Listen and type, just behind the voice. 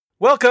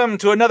Welcome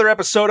to another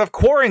episode of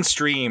Quarantine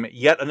Stream,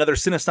 yet another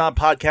Cinesnob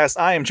podcast.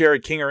 I am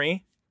Jared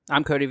Kingery.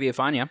 I'm Cody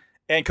Villafana.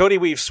 And Cody,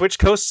 we've switched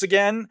coasts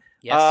again.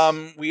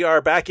 Yes. We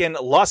are back in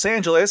Los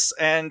Angeles,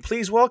 and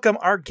please welcome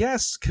our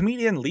guest,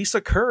 comedian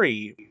Lisa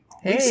Curry.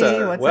 Hey,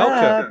 Lisa, what's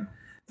welcome. up?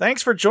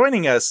 Thanks for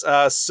joining us.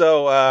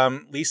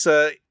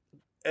 Lisa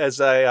is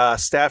a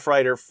staff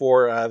writer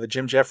for the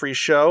Jim Jeffries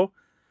Show,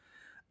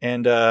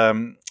 and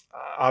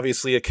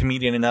obviously a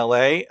comedian in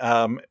LA.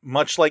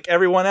 Much like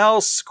everyone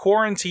else,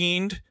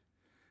 quarantined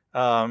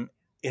in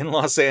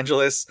Los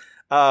Angeles.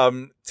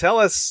 Tell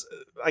us,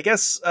 I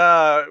guess,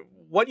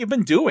 what you've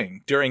been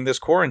doing during this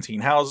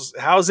quarantine.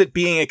 How's it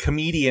being a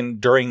comedian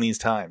during these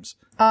times?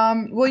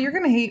 Well, you're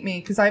gonna hate me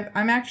because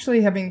I'm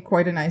actually having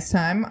quite a nice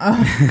time.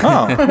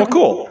 Oh, well,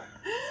 cool.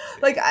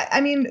 Like,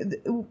 I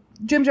mean,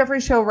 Jim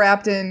Jeffries Show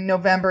wrapped in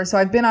November, so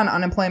I've been on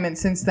unemployment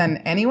since then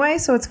anyway.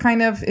 So it's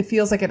it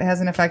feels like it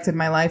hasn't affected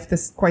my life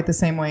quite the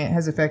same way it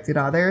has affected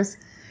others.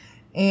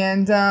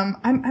 And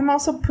I'm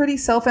also pretty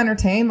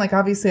self-entertained. Like,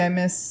 obviously, I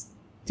miss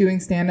doing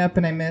stand-up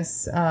and I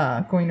miss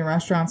going to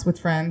restaurants with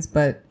friends,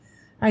 but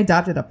I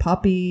adopted a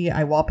puppy.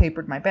 I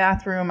wallpapered my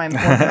bathroom. I'm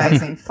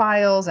organizing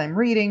files. I'm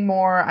reading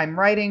more. I'm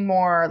writing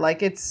more.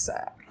 Like,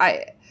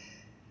 I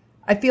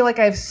feel like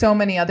I have so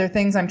many other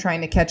things I'm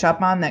trying to catch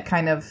up on that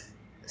kind of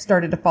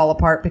started to fall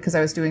apart because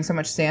I was doing so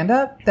much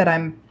stand-up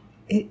that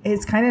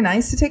it's kind of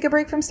nice to take a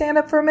break from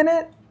stand-up for a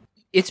minute.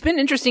 It's been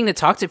interesting to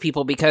talk to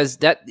people because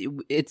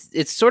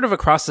it's sort of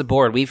across the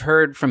board. We've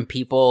heard from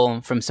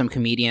people, from some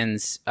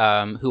comedians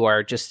who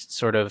are just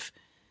sort of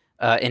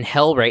in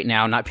hell right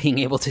now, not being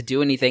able to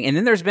do anything. And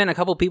then there's been a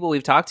couple people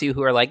we've talked to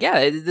who are like,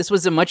 yeah, this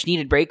was a much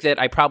needed break that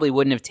I probably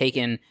wouldn't have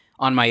taken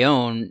on my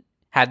own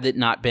had it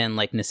not been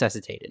like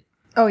necessitated.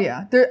 Oh,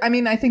 yeah.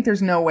 I think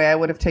there's no way I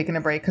would have taken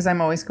a break because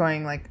I'm always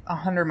going like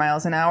 100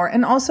 miles an hour.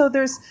 And also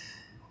there's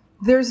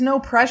no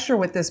pressure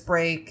with this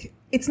break.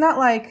 It's not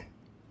like,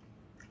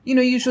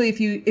 usually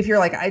if you're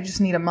like, I just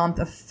need a month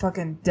of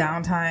fucking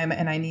downtime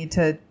and I need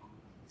to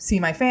see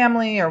my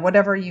family or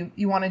whatever you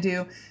want to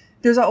do,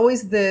 there's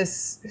always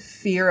this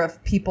fear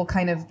of people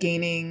kind of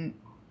gaining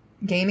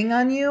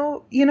on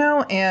you,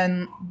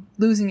 and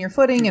losing your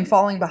footing and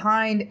falling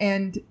behind.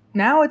 And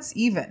now it's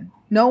even.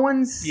 No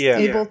one's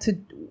able to.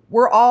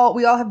 We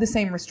all have the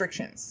same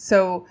restrictions,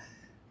 so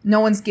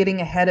no one's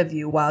getting ahead of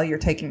you while you're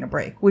taking a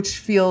break, which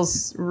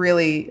feels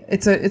really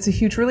it's a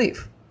huge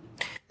relief.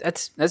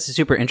 That's a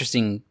super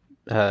interesting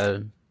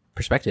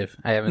perspective.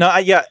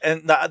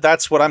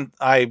 That's what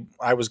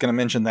I was going to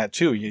mention that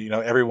too.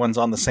 Everyone's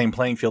on the same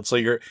playing field, so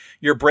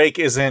your break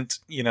isn't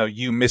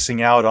you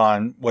missing out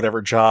on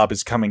whatever job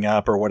is coming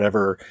up or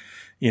whatever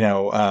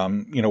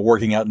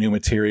working out new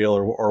material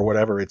or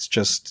whatever. It's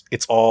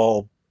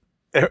all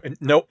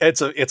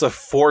it's a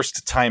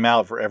forced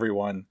timeout for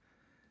everyone.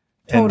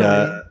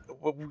 Totally.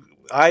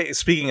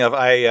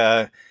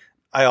 And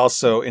I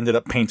also ended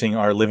up painting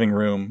our living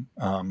room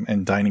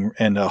and dining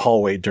and a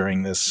hallway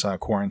during this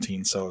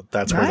quarantine. So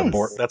that's nice.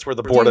 where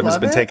the boredom has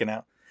been taken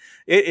out.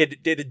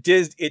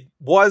 It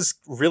was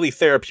really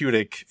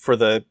therapeutic for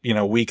the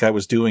week I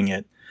was doing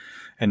it,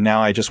 and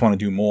now I just want to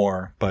do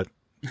more. But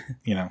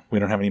we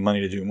don't have any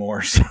money to do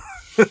more, so,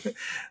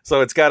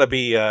 so it's got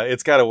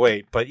to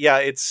wait. But yeah,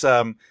 it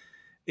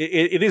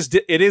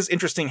is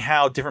interesting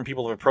how different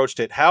people have approached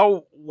it.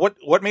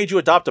 What made you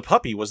adopt a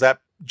puppy? Was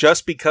that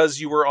just because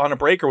you were on a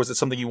break, or was it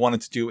something you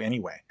wanted to do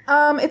anyway?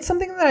 It's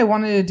something that I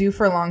wanted to do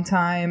for a long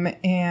time,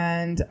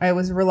 and I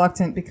was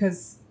reluctant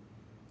because,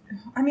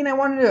 I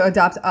wanted to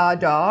adopt a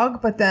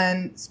dog, but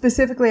then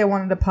specifically I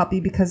wanted a puppy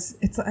because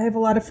I have a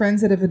lot of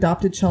friends that have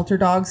adopted shelter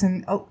dogs,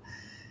 and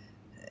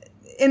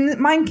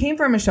mine came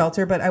from a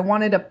shelter, but I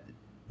wanted a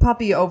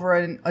puppy over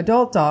an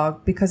adult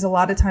dog because a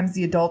lot of times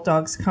the adult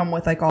dogs come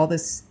with like all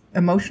this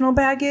emotional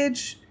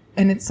baggage,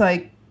 and it's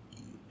like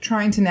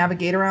trying to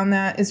navigate around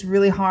that is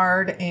really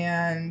hard.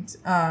 And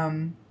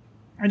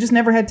I just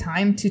never had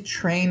time to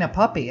train a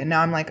puppy, and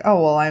now I'm like,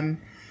 oh well,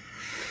 I'm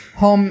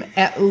home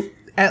at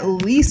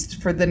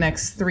least for the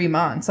next 3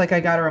 months. Like, I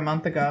got her a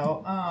month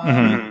ago.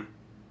 I'm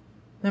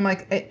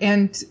like,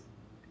 and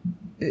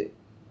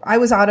I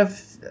was out of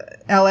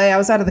LA. I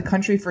was out of the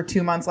country for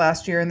 2 months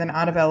last year, and then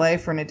out of LA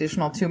for an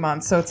additional 2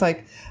 months. So it's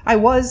like I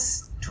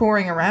was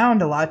touring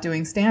around a lot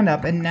doing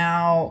stand-up, and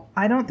now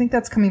I don't think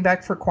that's coming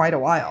back for quite a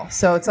while.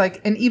 So it's like,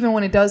 and even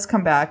when it does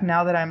come back,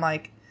 now that I'm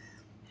like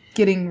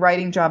getting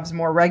writing jobs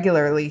more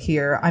regularly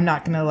here, I'm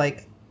not going to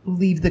like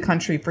leave the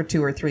country for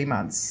 2 or 3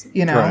 months.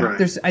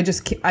 Right.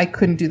 I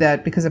couldn't do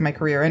that because of my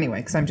career anyway,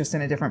 because I'm just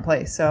in a different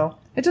place. So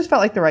it just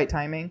felt like the right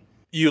timing.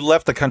 You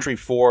left the country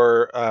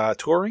for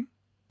touring?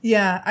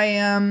 Yeah, I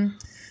am.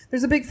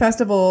 There's a big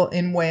festival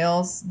in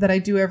Wales that I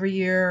do every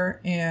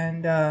year,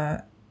 and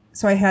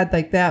so I had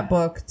like that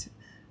booked.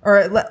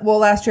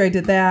 Last year I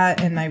did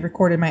that, and I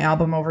recorded my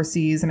album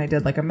overseas, and I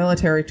did like a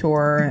military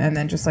tour, and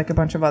then just like a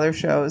bunch of other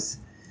shows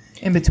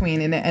in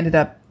between, and it ended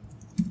up,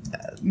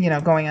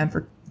 going on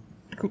for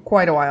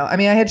quite a while.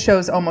 I had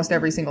shows almost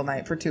every single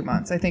night for 2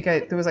 months. I think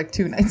there was like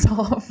 2 nights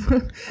off,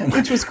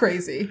 which was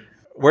crazy.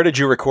 Where did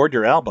you record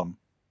your album?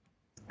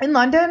 In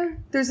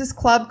London, there's this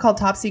club called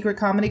Top Secret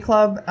Comedy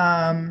Club.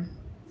 I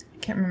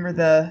can't remember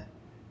the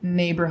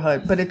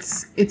neighborhood, but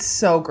it's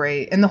so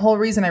great. And the whole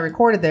reason I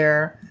recorded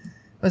there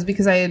was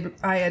because I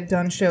had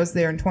done shows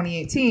there in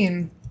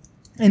 2018,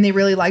 and they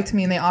really liked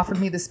me, and they offered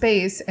me the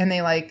space, and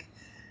they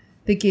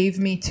gave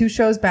me 2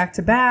 shows back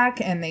to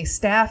back, and they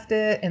staffed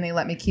it, and they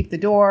let me keep the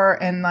door,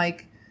 and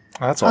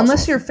that's awesome.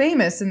 Unless you're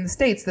famous in the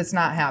States, that's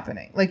not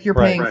happening. You're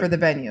paying for the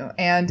venue.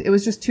 And it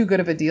was just too good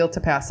of a deal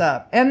to pass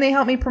up. And they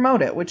helped me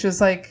promote it, which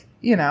is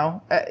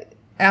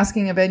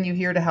asking a venue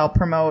here to help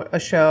promote a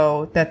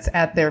show that's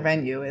at their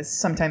venue is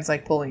sometimes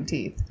like pulling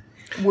teeth.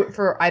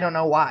 For I don't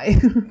know why.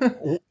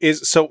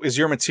 Is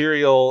your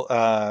material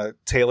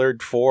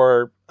tailored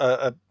for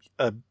a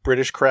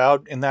British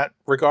crowd in that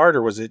regard,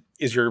 or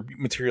is your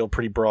material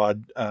pretty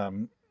broad,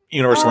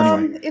 universal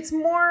anyway? It's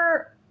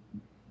more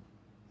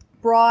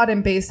broad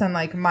and based on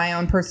my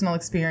own personal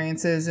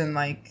experiences, and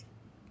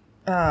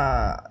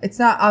it's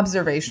not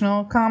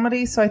observational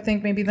comedy, so I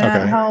think maybe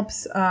that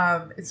helps.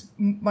 It's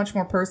much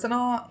more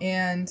personal,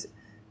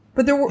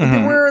 but there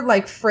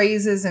were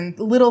phrases and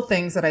little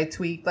things that I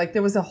tweaked.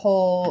 There was a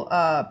whole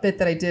bit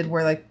that I did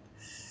where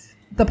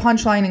the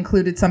punchline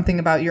included something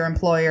about your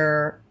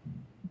employer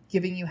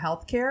giving you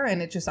health care,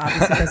 and it just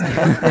obviously doesn't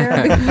work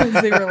there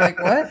because they were like,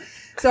 what?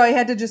 So I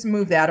had to just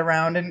move that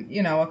around and,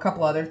 a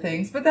couple other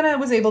things. But then I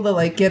was able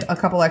to get a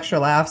couple extra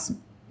laughs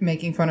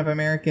making fun of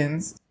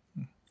Americans.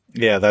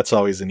 Yeah, that's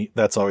always an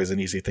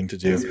easy thing to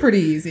do. It's pretty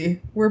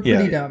easy. We're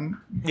pretty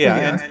dumb.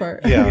 Yeah,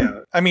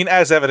 I mean,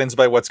 as evidenced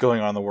by what's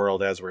going on in the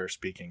world as we're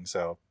speaking.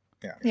 So,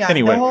 yeah. Yeah,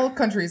 anyway. The whole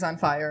country's on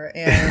fire.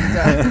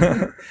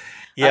 And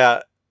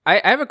yeah. I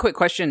have a quick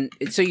question.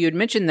 So you had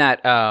mentioned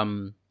that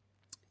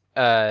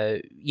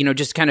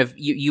just kind of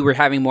you were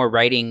having more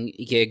writing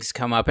gigs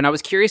come up, and I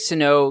was curious to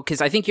know,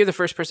 because I think you're the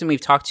first person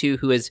we've talked to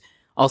who has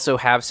also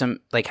have some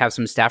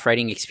staff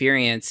writing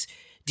experience.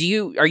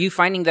 Are you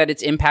finding that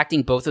it's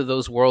impacting both of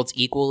those worlds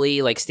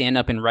equally, like stand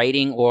up and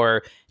writing,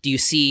 or do you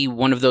see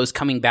one of those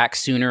coming back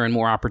sooner and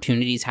more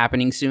opportunities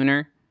happening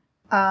sooner?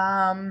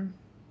 I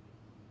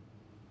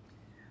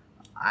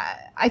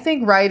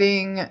think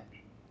writing.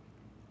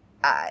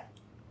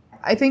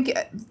 I think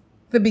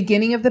the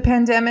beginning of the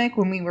pandemic,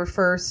 when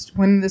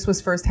this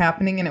was first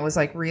happening, and it was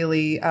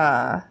really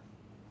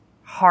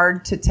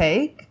hard to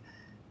take,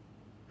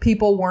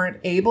 people weren't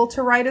able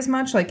to write as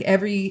much.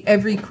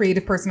 Every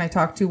creative person I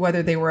talked to,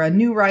 whether they were a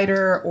new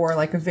writer or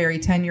a very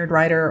tenured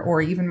writer, or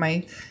even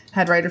my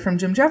head writer from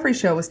Jim Jeffries'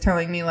 show was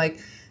telling me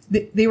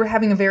they were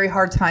having a very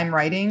hard time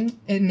writing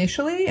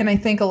initially. And I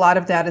think a lot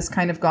of that has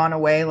kind of gone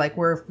away.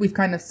 We've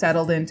kind of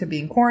settled into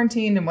being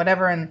quarantined and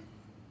whatever. And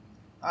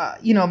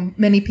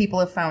many people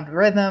have found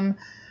rhythm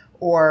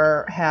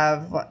or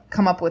have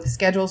come up with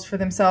schedules for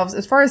themselves.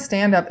 As far as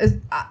stand-up,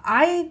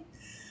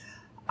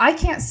 I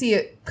can't see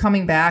it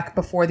coming back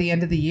before the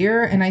end of the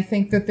year. And I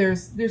think that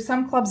there's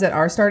some clubs that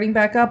are starting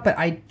back up, but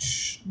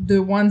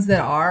the ones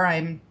that are,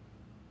 I'm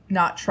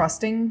not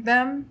trusting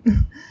them.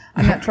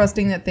 I'm not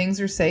trusting that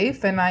things are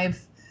safe. And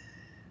I've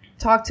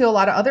talked to a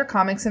lot of other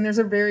comics, and there's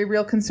a very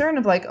real concern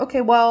of okay,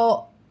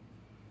 well,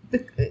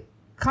 the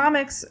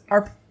comics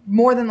are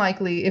more than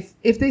likely,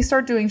 if they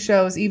start doing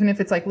shows, even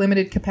if it's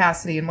limited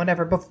capacity and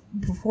whatever,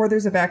 before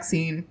there's a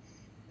vaccine,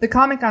 the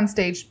comic on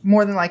stage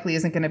more than likely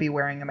isn't going to be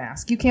wearing a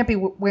mask. You can't be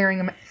wearing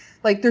a mask.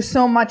 There's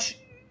so much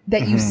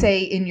that you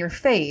say in your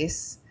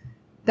face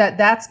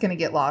that's going to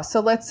get lost. So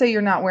let's say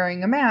you're not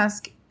wearing a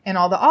mask and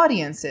all the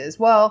audience is.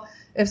 Well,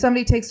 if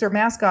somebody takes their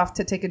mask off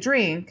to take a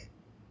drink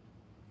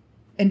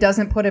and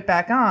doesn't put it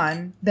back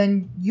on,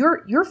 then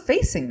you're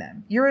facing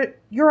them.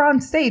 You're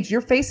on stage.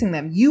 You're facing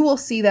them. You will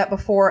see that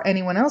before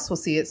anyone else will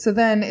see it. So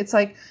then it's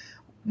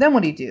then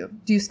what do you do?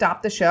 Do you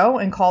stop the show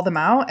and call them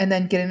out and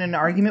then get in an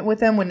argument with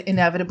them when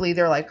inevitably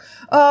they're like,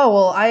 oh,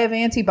 well, I have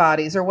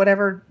antibodies or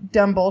whatever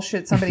dumb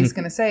bullshit somebody's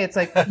going to say? It's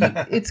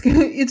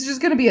it's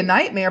just going to be a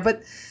nightmare.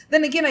 But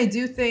then again, I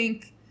do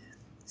think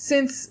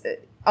since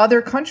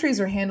other countries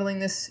are handling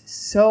this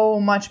so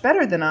much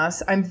better than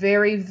us, I'm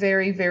very,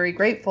 very, very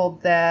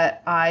grateful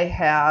that I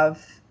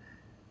have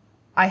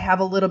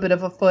a little bit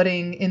of a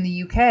footing in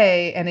the UK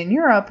and in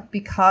Europe,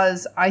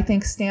 because I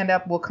think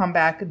stand-up will come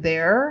back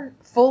there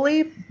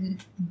fully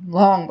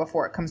long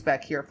before it comes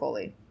back here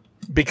fully.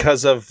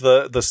 Because of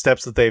the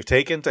steps that they've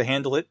taken to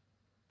handle it?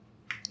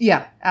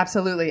 Yeah,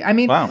 absolutely. I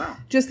mean, wow.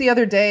 Just the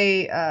other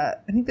day, I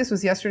think this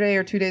was yesterday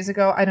or 2 days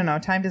ago. I don't know.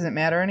 Time doesn't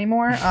matter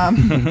anymore.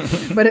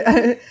 But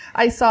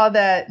I saw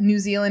that New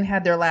Zealand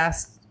had their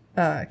last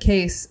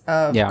case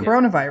of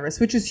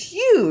coronavirus, which is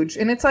huge.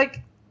 And it's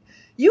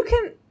you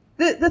can...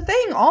 The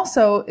thing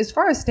also, as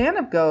far as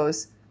stand-up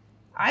goes,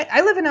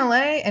 I live in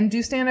LA and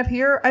do stand-up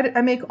here.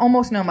 I make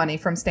almost no money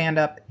from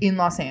stand-up in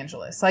Los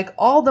Angeles.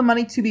 All the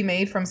money to be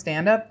made from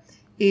stand-up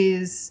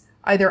is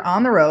either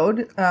on the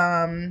road,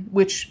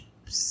 which,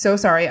 so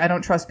sorry, I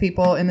don't trust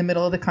people in the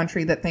middle of the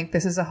country that think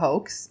this is a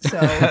hoax. So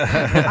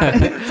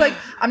it's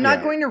I'm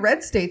not going to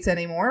red states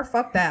anymore.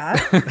 Fuck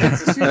that.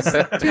 It's just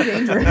too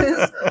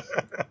dangerous.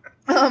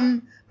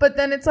 But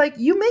then it's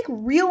you make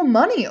real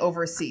money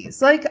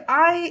overseas.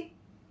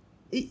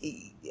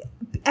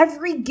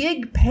 every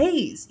gig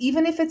pays,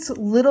 even if it's a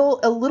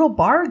little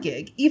bar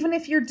gig, even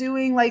if you're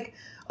doing like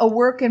a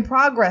work in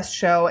progress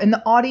show and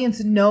the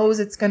audience knows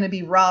it's going to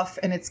be rough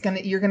and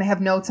you're going to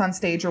have notes on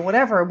stage or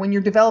whatever. When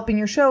you're developing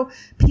your show,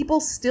 people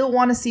still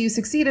want to see you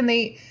succeed, and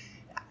they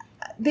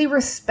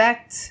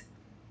respect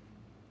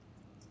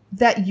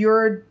that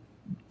you're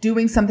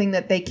doing something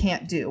that they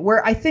can't do.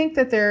 Where I think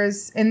that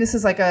and this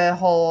is like a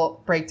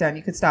whole breakdown,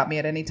 you could stop me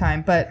at any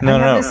time, but I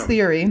have this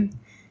theory,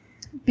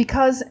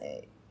 because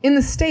in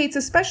the States,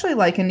 especially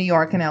like in New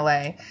York and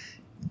LA,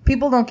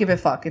 people don't give a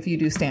fuck if you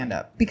do stand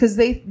up, because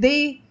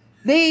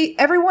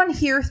everyone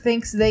here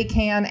thinks they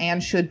can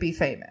and should be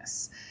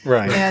famous.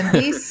 Right. And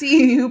they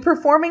see you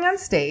performing on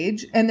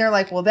stage and they're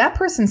like, well, that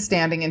person's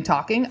standing and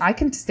talking. I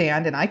can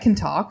stand and I can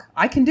talk.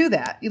 I can do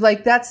that.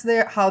 Like, that's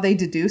how they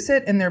deduce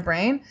it in their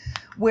brain.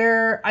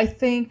 Where I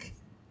think,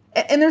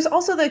 and there's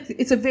also like,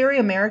 it's a very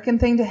American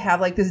thing to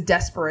have like this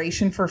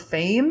desperation for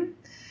fame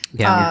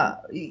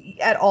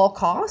at all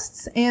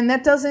costs. And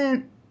that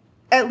doesn't,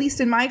 at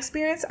least in my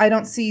experience, I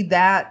don't see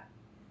that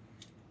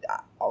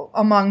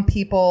among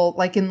people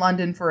like in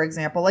London, for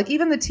example. Like,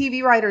 even the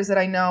TV writers that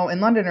I know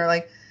in London are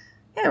like,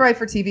 yeah, write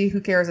for TV. Who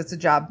cares? It's a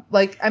job.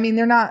 Like, I mean,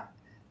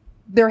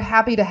 they're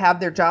happy to have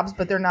their jobs,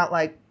 but they're not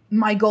like,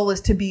 my goal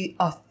is to be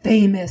a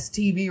famous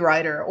TV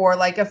writer, or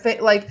like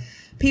like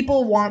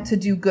people want to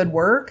do good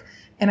work.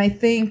 And I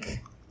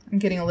think I'm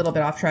getting a little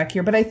bit off track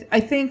here, but I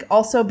think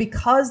also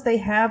because they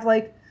have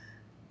like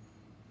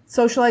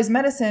socialized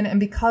medicine, and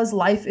because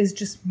life is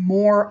just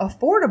more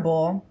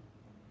affordable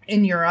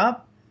in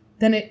Europe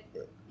than it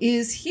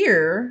is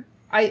here,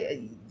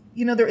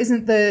 there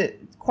isn't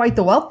quite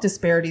the wealth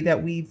disparity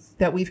that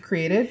we've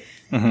created.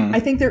 Mm-hmm. I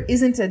think there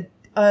isn't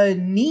a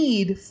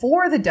need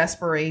for the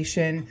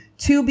desperation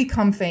to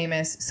become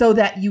famous so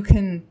that you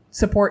can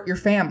support your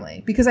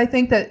family. Because I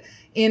think that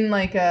in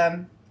like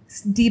a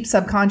deep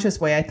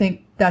subconscious way, I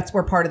think that's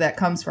where part of that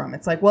comes from.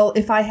 It's like, well,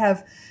 if I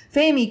have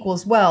fame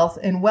equals wealth,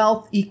 and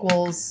wealth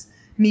equals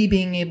me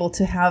being able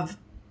to have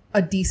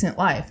a decent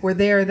life. Where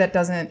that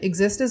doesn't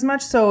exist as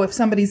much. So if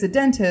somebody's a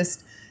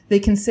dentist, they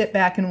can sit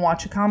back and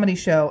watch a comedy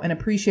show and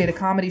appreciate a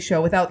comedy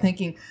show without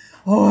thinking,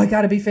 oh, I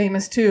got to be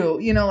famous too.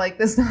 Like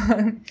this.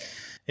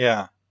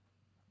 Yeah,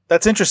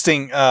 that's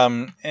interesting.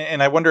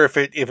 And I wonder if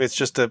it's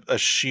just a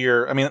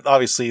sheer, I mean,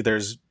 obviously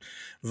there's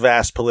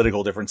vast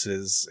political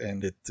differences,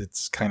 and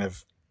it's kind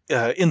of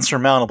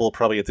insurmountable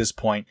probably at this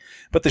point,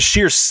 but the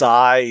sheer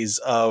size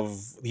of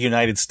the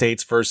United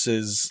States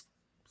versus,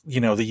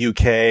 the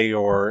UK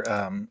or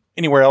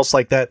anywhere else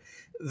like that,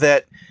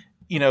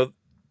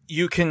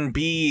 you can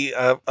be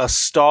a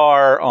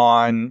star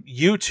on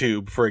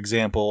YouTube, for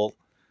example,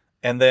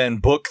 and then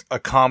book a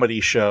comedy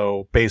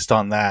show based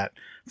on that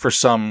for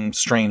some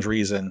strange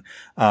reason.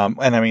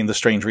 And I mean, the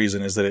strange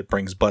reason is that it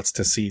brings butts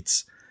to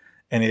seats.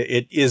 And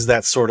it is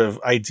that sort of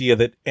idea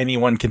that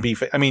anyone can be.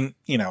 I mean,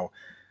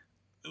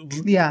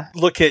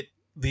 look at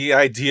the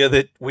idea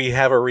that we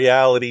have a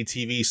reality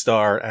TV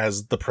star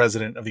as the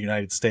president of the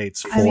United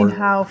States. I mean,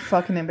 how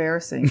fucking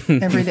embarrassing.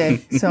 Every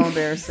day. So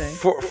embarrassing.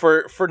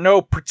 For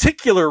no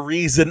particular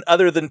reason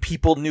other than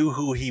people knew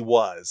who he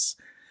was.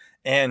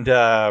 And,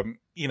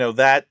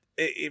 that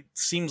it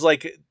seems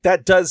like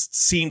that does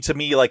seem to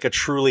me like a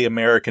truly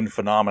American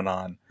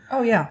phenomenon.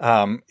 Oh,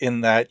 yeah.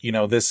 In that,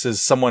 this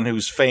is someone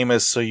who's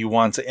famous, so you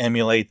want to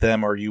emulate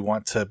them or you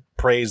want to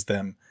praise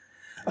them.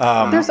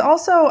 There's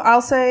also,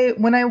 I'll say,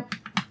 when I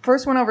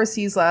first went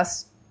overseas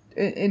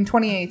in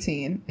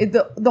 2018,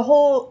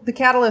 the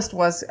catalyst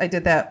was I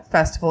did that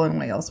festival in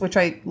Wales, which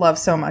I love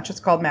so much.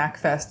 It's called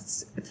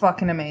MacFest. It's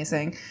fucking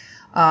amazing.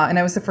 And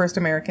I was the first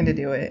American to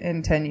do it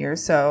in 10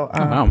 years. So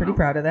I'm pretty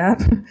proud of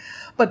that.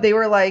 But they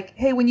were like,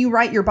 hey, when you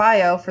write your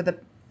bio for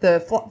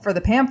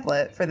the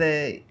pamphlet, for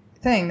the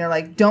thing, they're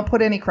like, don't put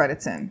any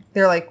credits in.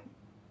 They're like,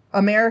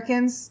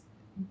 Americans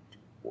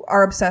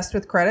are obsessed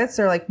with credits.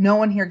 They're like, no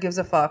one here gives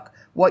a fuck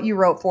what you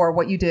wrote for,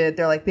 what you did.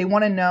 They're like, they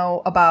want to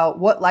know about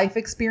what life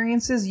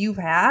experiences you've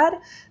had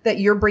that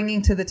you're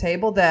bringing to the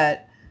table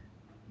that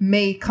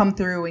may come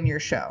through in your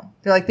show.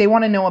 They're like, they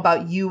want to know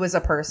about you as a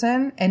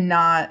person and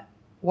not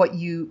what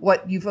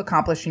you've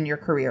accomplished in your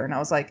career. And I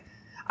was like,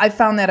 I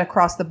found that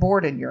across the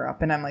board in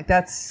Europe. And I'm like,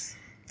 that's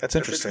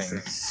interesting.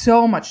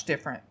 So much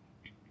different.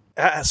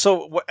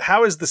 So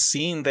how is the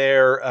scene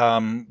there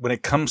when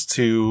it comes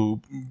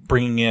to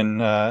bringing in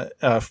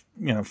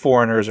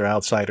foreigners or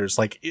outsiders?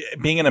 Like,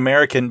 being an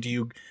American, do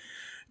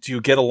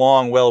you get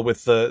along well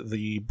with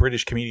the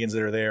British comedians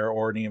that are there,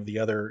 or any of the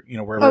other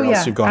wherever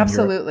else you've gone?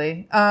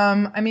 Absolutely.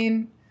 I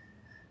mean,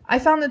 I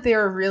found that they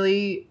are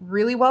really,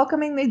 really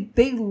welcoming.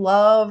 They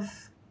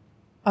love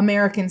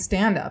American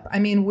stand-up. I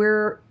mean,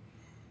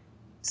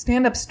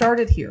 stand-up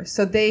started here,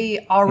 so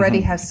they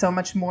already have so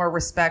much more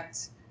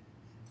respect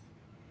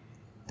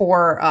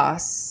for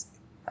us,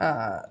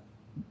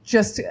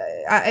 just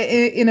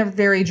in a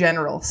very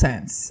general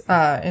sense,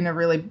 in a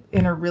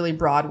really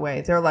broad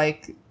way. They're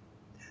like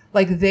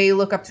they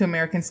look up to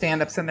American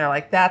stand-ups and they're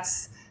like,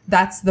 that's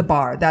the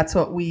bar. That's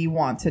what we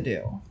want to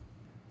do.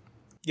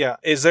 Yeah.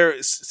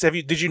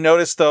 Did you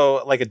notice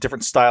though, like a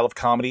different style of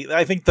comedy?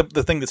 I think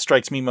the thing that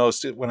strikes me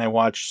most when I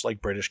watch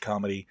like British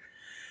comedy,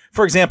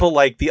 for example,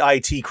 like the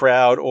IT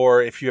Crowd,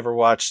 or if you ever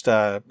watched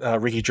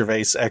Ricky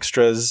Gervais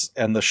Extras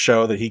and the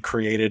show that he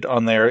created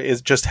on there,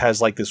 it just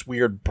has like this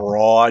weird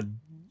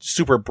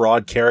super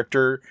broad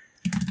character.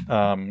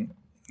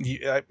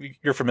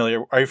 You're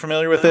familiar? Are you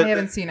familiar with it? I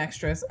haven't seen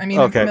Extras. I mean,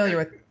 Okay. I'm familiar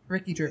with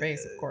Ricky Gervais,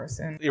 of course.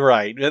 And You're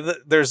right.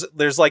 There's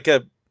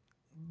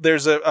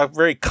a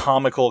very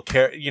comical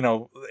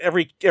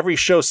every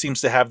show seems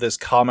to have this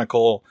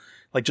comical,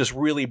 like just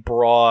really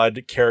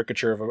broad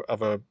caricature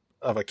of a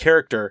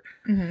character.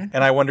 mm-hmm.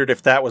 And I wondered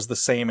if that was the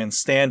same in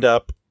stand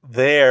up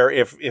there,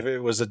 if it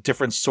was a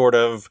different sort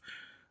of,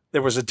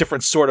 there was a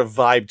different sort of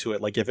vibe to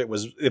it. Like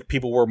if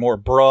people were more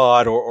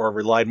broad or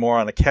relied more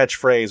on a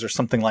catchphrase or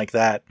something like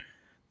that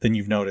than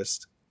you've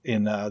noticed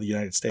in the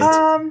United States.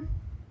 Not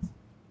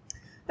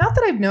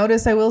that I've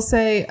noticed. I will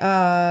say,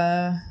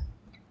 I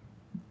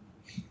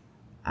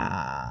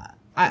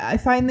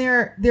find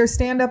their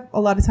stand up a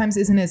lot of times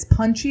isn't as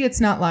punchy.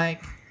 It's not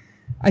like,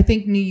 I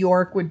think New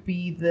York would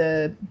be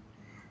the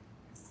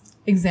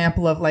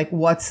example of like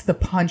what's the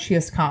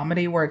punchiest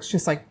comedy, where it's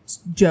just like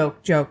joke,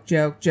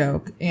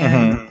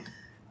 and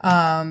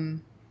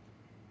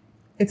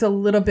it's a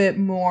little bit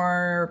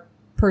more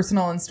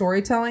personal and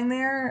storytelling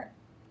there,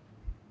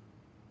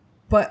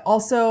 but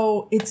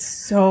also it's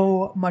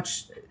so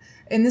much.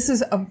 And this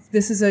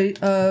is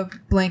a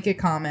blanket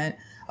comment,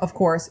 of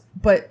course,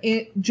 but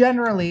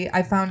generally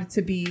I found it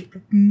to be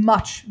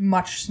much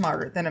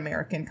smarter than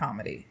American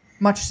comedy,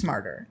 much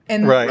smarter.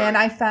 And right. And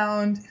I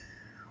found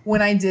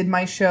when I did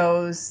my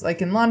shows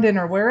like in London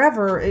or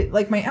wherever,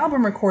 like my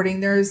album recording,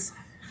 there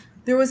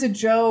was a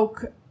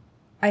joke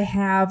I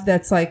have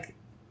that's like,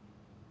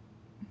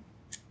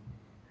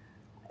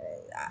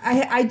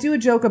 I do a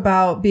joke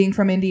about being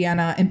from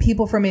Indiana and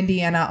people from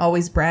Indiana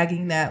always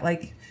bragging that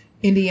like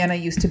Indiana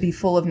used to be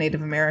full of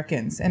Native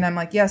Americans. And I'm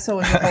like, yeah, so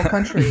in the whole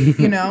country,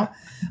 you know?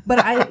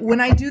 But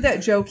when I do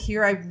that joke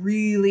here, I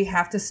really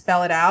have to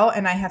spell it out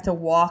and I have to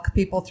walk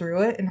people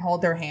through it and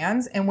hold their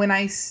hands. And when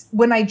I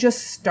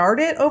just start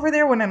it over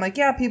there, when I'm like,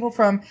 yeah, people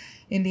from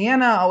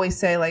Indiana always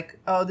say like,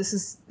 oh,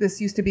 this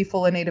used to be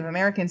full of Native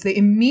Americans, they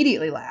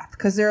immediately laugh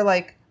because they're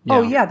like,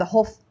 oh yeah,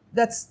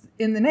 that's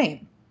in the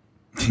name,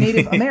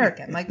 Native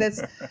American. Like that's,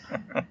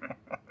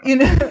 you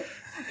know,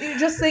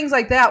 just things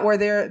like that where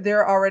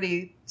they're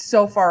already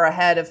so far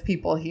ahead of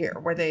people here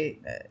where they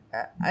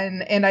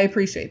and I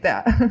appreciate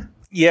that.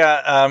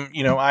 Yeah,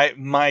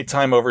 my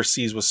time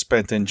overseas was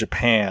spent in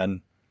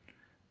Japan,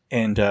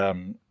 and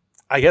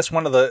I guess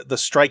one of the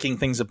striking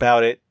things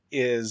about it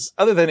is,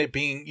 other than it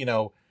being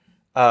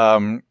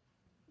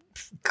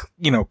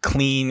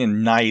clean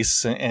and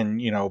nice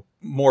and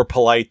more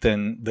polite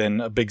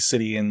than a big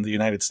city in the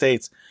United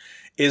States,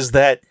 is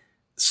that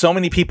so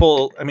many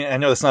people, I mean, I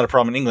know that's not a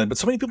problem in England, but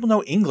so many people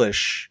know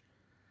English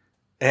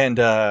and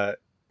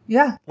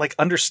like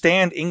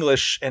understand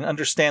English and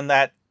understand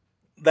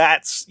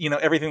that's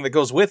everything that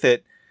goes with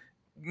it.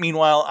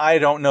 Meanwhile, I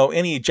don't know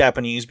any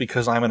Japanese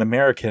because I'm an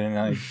American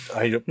and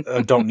I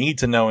don't need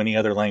to know any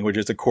other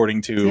languages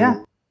according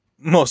to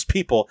most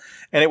people.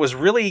 And it was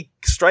really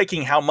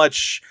striking how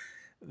much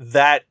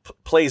that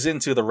plays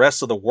into the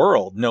rest of the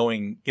world,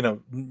 knowing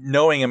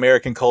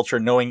American culture,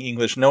 knowing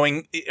English,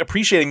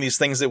 appreciating these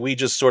things that we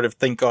just sort of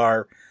think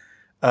are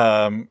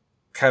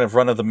kind of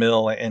run of the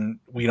mill and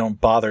we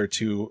don't bother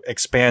to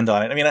expand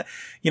on it. I mean,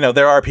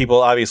 there are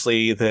people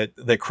obviously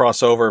that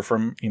cross over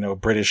from,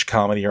 British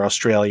comedy or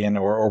Australian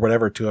or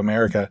whatever to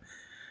America,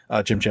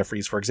 Jim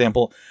Jeffries, for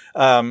example.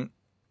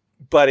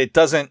 But it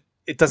doesn't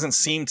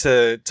seem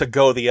to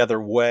go the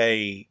other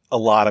way a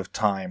lot of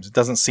times. It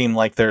doesn't seem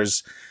like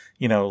there's,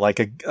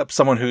 like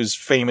someone who's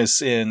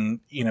famous in,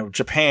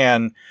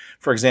 Japan,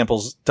 for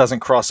example, doesn't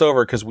cross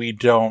over because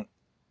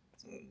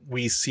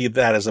we see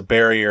that as a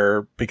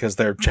barrier because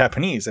they're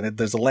Japanese and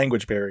there's a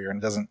language barrier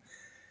and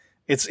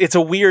it's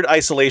a weird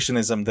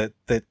isolationism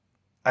that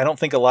I don't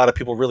think a lot of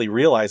people really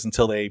realize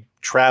until they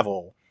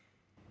travel.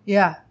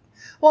 Yeah.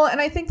 Well,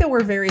 and I think that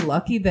we're very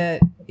lucky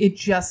that it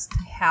just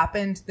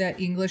happened that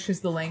English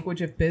is the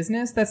language of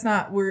business. That's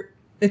not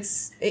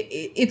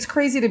it's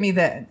crazy to me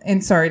that,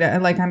 and sorry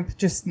I'm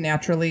just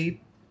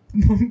naturally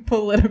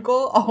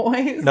political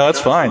always. No, it's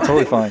fine.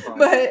 Totally fine.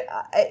 But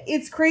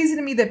it's crazy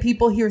to me that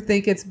people here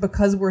think it's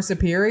because we're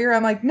superior.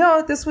 I'm like,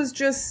 no, this is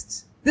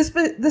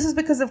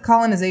because of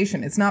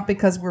colonization. It's not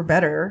because we're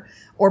better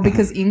or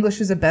because English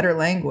is a better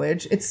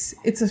language.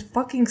 It's a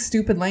fucking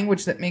stupid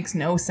language that makes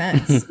no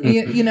sense.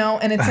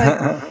 And it's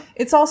like,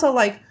 it's also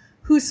like,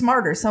 who's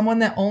smarter? Someone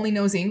that only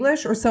knows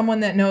English or someone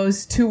that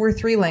knows 2 or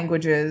 3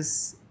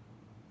 languages?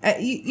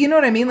 You know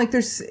what I mean? Like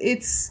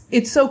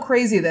it's so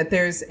crazy that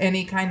there's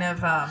any kind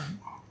of,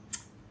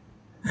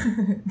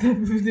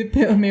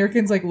 the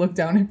Americans like look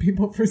down at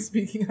people for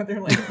speaking other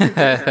languages.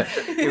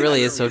 It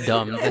really is so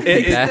dumb. It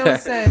makes no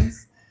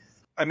sense.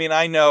 I mean,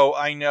 I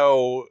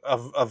know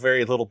a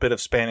very little bit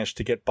of Spanish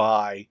to get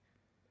by.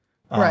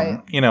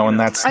 Right. You know, and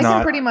that's I not.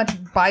 can pretty much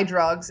buy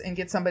drugs and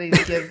get somebody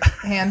to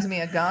hand me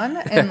a gun,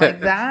 and like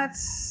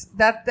that's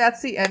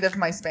the end of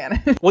my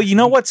Spanish. Well, you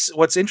know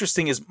what's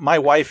interesting is my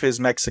wife is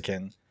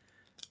Mexican,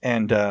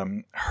 and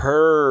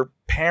her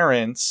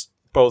parents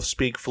both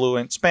speak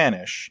fluent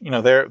Spanish. You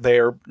know,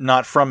 they're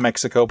not from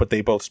Mexico, but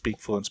they both speak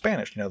fluent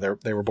Spanish. You know,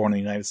 they were born in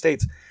the United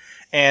States,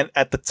 and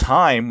at the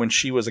time when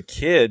she was a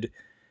kid,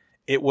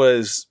 it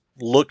was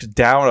looked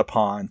down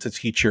upon to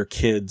teach your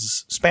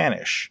kids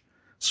Spanish.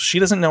 So she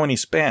doesn't know any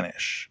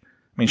Spanish. I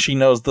mean, she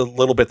knows the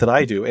little bit that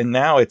I do, and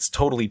now it's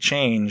totally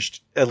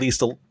changed. At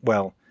least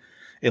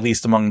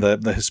among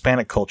the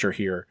Hispanic culture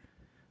here.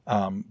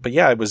 But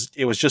yeah, it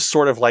was just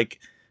sort of like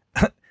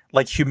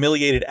like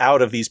humiliated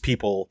out of these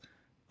people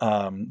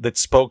that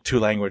spoke two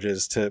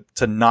languages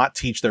to not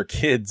teach their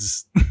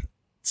kids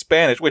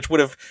Spanish, which would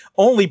have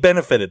only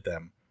benefited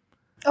them.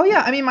 Oh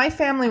yeah, I mean, my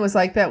family was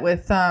like that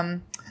with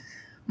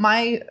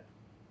my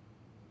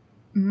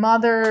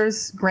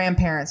mother's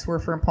grandparents were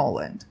from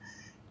Poland.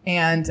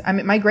 And I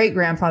mean, my great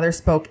grandfather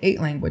spoke 8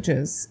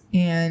 languages,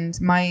 and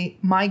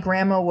my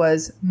grandma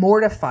was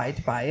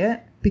mortified by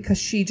it because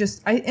she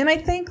just, I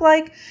think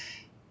like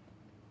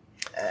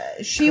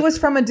she was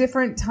from a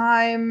different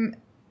time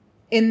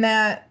in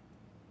that,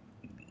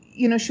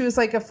 you know, she was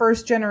like a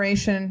first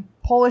generation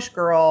Polish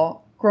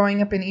girl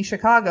growing up in East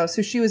Chicago.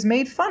 So she was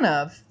made fun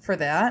of for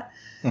that.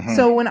 Mm-hmm.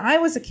 So when I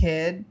was a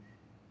kid,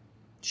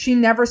 she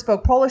never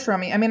spoke Polish around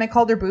me. I mean, I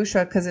called her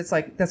Busha because it's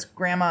like, that's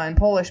grandma in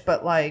Polish.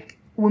 But like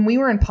when we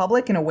were in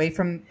public and away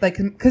from, like,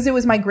 because it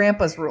was my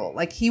grandpa's rule.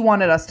 Like he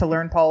wanted us to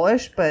learn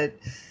Polish, but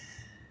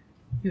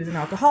he was an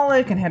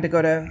alcoholic and had to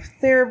go to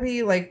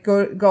therapy, like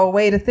go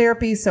away to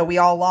therapy. So we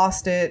all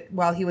lost it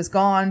while he was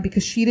gone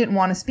because she didn't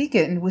want to speak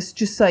it and was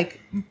just like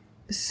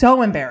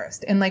so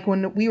embarrassed. And like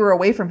when we were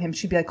away from him,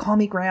 she'd be like, call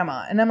me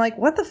grandma. And I'm like,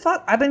 what the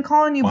fuck? I've been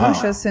calling you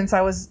Busha since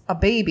I was a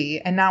baby.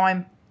 And now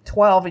I'm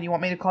 12 and you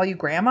want me to call you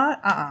grandma?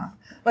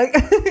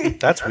 Like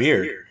that's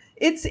weird.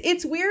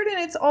 It's weird, and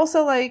it's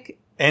also like,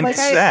 and like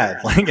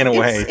sad, like in a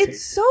way.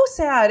 It's so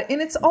sad,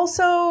 and it's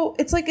also,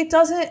 it's like it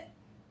doesn't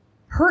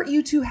hurt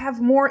you to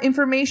have more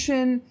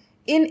information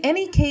in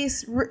any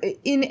case,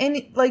 in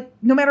any, like,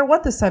 no matter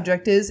what the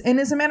subject is. And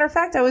as a matter of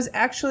fact, I was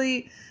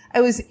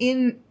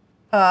in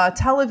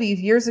Tel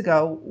Aviv years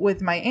ago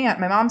with my aunt,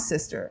 my mom's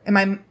sister,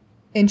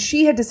 and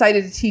she had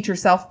decided to teach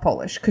herself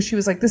Polish because she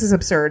was like, this is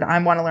absurd. I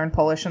want to learn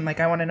Polish, and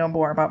like, I want to know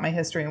more about my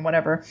history and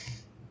whatever.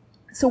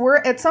 So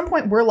at some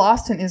point we're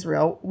lost in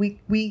Israel.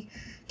 We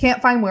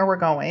can't find where we're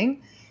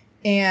going.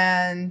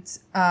 And,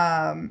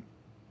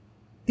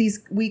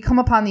 we come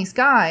upon these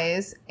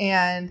guys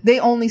and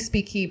they only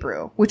speak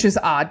Hebrew, which is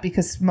odd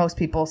because most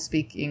people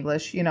speak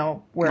English, you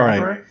know,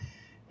 wherever. Right.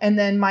 And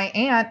then my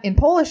aunt in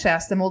Polish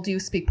asked them, well, do you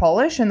speak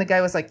Polish? And the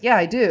guy was like, yeah,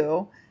 I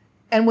do.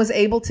 And was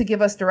able to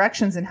give us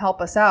directions and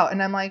help us out.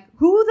 And I'm like,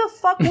 who the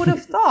fuck would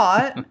have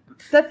thought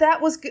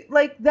that was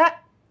like,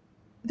 that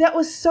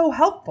was so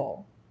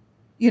helpful,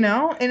 you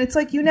know? And it's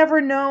like, you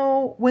never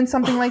know when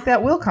something like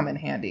that will come in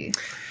handy.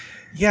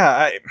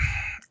 Yeah.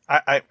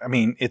 I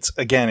mean,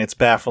 it's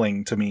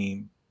baffling to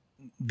me,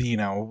 you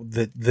know,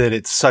 that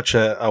it's such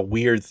a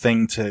weird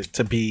thing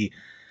to be,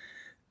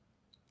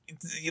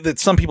 that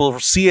some people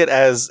see it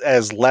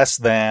as less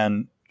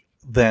than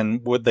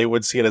what they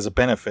would see it as a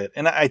benefit.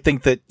 And I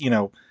think that, you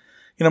know,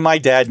 my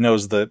dad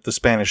knows the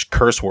Spanish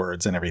curse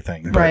words and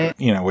everything, but, right.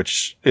 You know,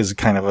 which is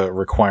kind of a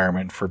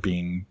requirement for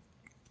being,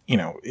 you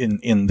know,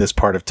 in this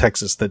part of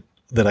Texas that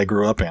I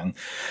grew up in.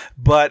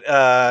 But,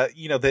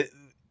 you know,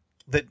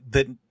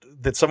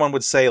 that someone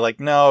would say like,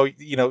 no,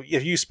 you know,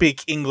 if you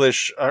speak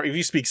English or if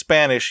you speak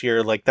Spanish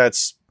here, like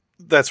that's,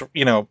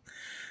 you know,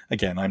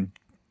 again, I'm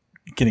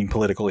getting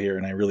political here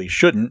and I really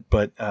shouldn't,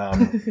 but,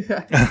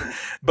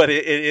 but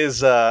it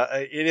is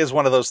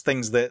one of those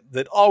things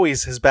that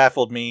always has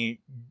baffled me,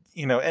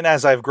 you know, and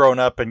as I've grown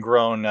up and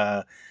grown,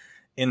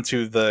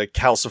 into the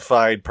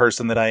calcified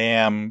person that I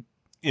am,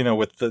 you know,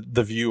 with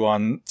the view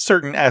on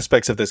certain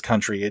aspects of this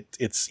country,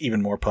 it's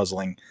even more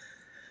puzzling,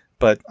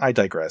 but I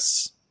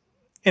digress.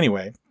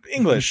 Anyway,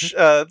 English,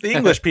 the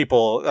English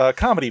people,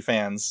 comedy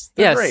fans,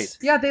 they're great.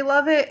 Yeah, they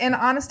love it. And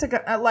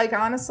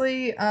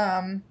honestly,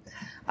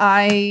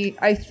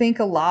 I think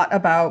a lot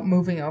about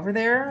moving over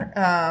there.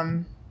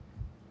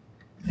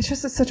 It's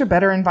just such a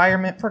better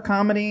environment for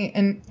comedy.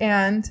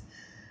 And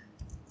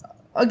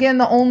again,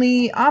 the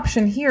only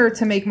option here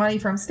to make money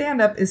from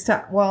stand-up is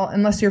to, well,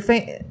 unless you're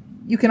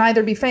you can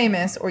either be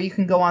famous or you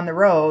can go on the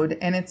road.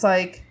 And it's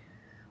like,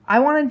 I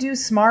want to do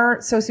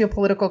smart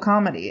socio-political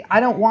comedy. I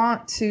don't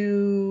want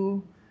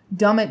to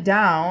dumb it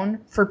down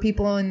for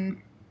people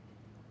in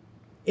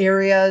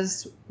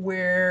areas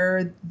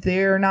where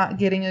they're not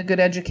getting a good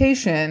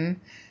education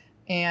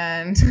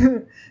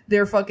and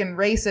they're fucking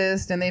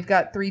racist and they've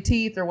got 3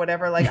 teeth or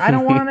whatever. Like, I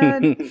don't want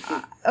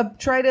to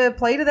try to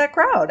play to that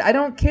crowd. I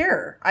don't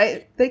care.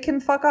 They can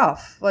fuck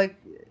off. Like,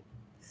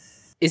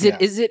 is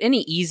it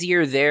any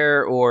easier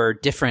there or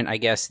different, I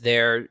guess,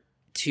 there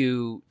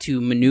to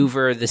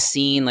maneuver the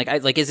scene?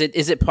 Like is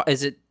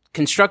it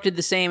constructed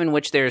the same in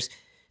which there's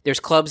there's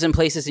clubs and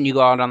places and you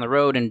go out on the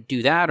road and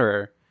do that,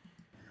 or?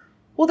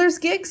 Well, there's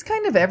gigs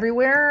kind of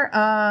everywhere.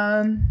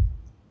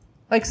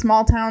 Like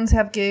small towns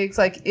have gigs.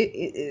 Like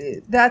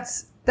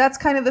that's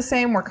kind of the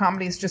same, where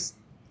comedy is just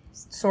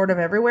sort of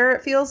everywhere,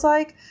 it feels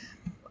like.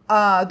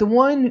 The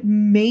one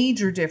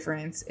major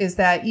difference is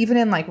that even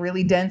in like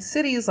really dense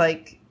cities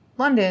like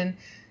London,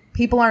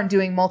 people aren't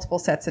doing multiple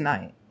sets a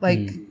night.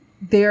 Like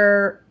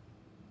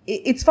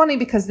it's funny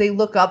because they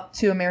look up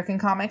to American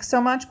comics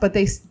so much, but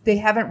they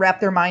haven't wrapped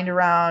their mind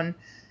around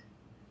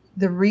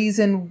the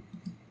reason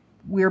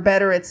we're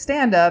better at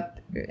stand-up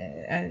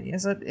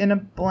in a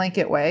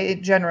blanket way,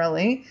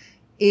 generally,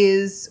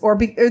 is, or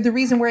the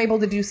reason we're able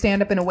to do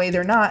stand-up in a way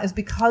they're not is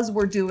because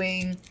we're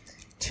doing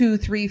 2,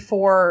 3,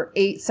 4,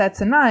 8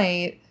 sets a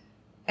night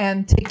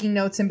and taking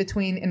notes in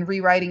between and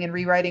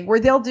rewriting, where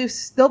they'll do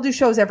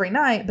shows every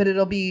night, but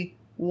it'll be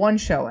one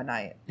show a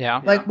night.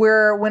 Yeah. Like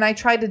when I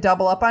tried to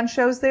double up on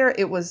shows there,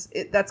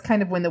 that's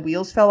kind of when the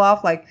wheels fell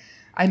off. Like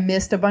I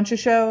missed a bunch of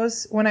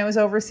shows when I was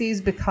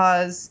overseas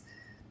because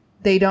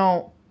they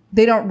don't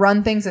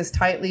run things as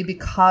tightly,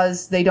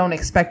 because they don't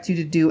expect you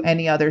to do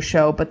any other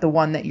show but the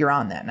one that you're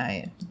on that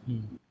night.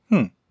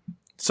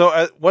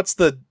 So what's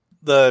the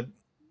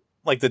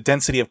like the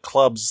density of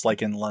clubs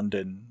like in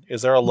London?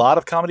 Is there a lot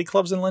of comedy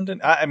clubs in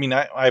London? I mean,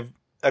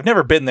 I've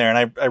never been there,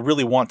 and I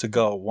really want to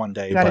go one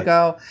day. You gotta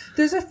go.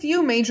 There's a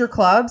few major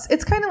clubs.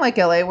 It's kind of like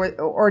LA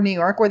or New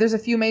York, where there's a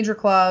few major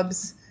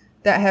clubs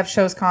that have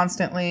shows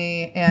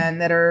constantly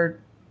and that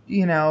are,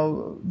 you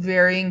know,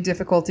 varying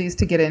difficulties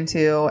to get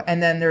into.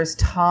 And then there's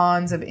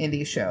tons of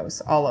indie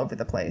shows all over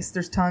the place.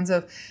 There's tons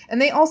of,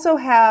 and they also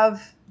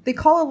they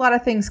call a lot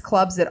of things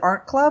clubs that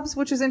aren't clubs,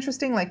 which is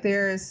interesting. Like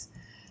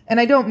and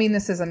I don't mean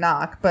this as a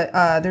knock, but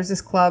there's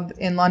this club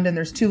in London.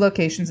 There's 2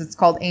 locations. It's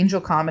called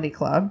Angel Comedy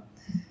Club.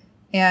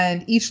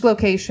 And each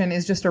location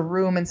is just a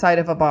room inside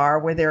of a bar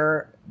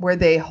where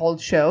they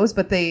hold shows,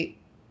 but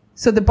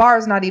so the bar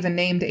is not even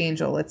named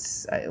Angel.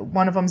 It's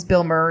one of them's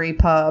Bill Murray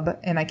Pub,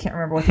 and I can't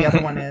remember what the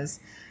other one is.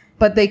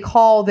 But they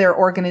call their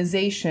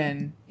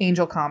organization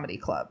Angel Comedy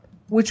Club,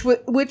 which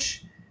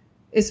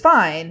is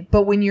fine.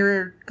 But when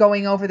you're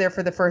going over there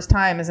for the first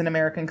time as an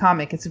American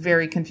comic, it's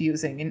very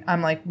confusing. And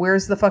I'm like,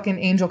 where's the fucking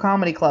Angel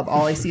Comedy Club?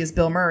 All I see is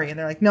Bill Murray. And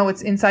they're like, no,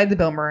 it's inside the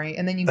Bill Murray.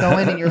 And then you go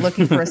in and you're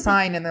looking for a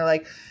sign, and they're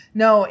like,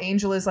 no,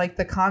 Angel is like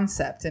the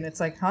concept. And it's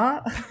like,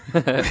 huh?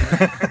 What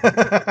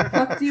the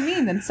fuck do you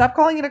mean? Then stop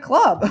calling it a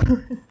club.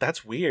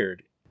 That's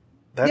weird.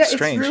 That's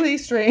strange. It's really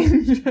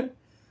strange.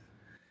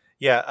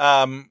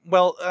 Yeah.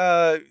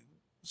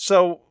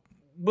 So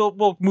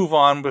we'll move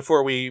on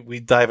before we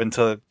dive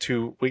into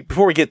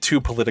before we get too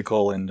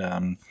political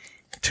and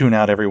tune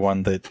out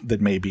everyone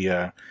that may be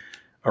a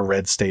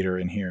red stater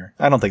in here.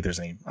 I don't think there's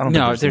any.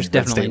 There's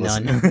definitely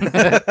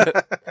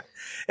none.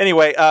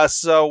 Anyway,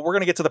 so we're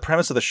going to get to the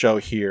premise of the show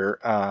here,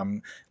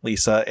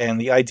 Lisa. And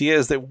the idea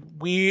is that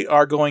we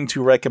are going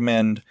to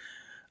recommend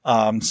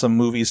some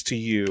movies to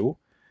you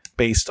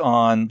based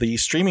on the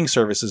streaming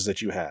services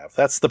that you have.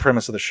 That's the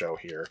premise of the show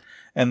here.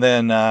 And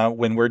then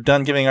when we're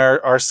done giving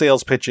our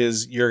sales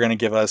pitches, you're going to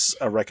give us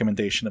a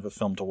recommendation of a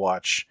film to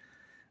watch.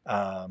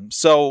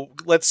 So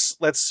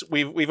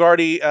we've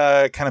already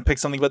kind of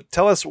picked something, but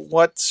tell us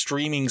what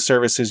streaming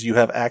services you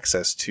have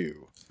access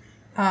to.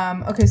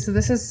 Okay, so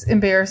this is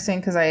embarrassing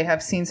because I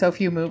have seen so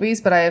few movies,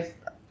 but I have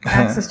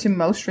access to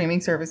most streaming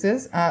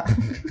services.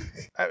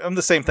 I'm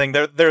the same thing.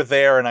 They're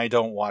there, and I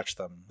don't watch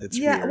them. It's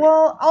weird.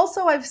 Well,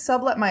 also I've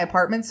sublet my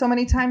apartment so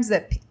many times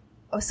that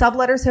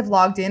subletters have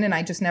logged in, and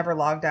I just never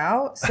logged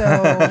out. So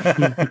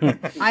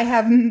I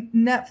have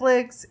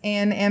Netflix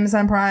and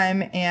Amazon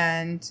Prime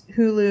and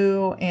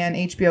Hulu and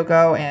HBO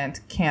Go and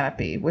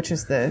Canopy, which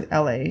is the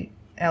LA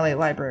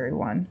Library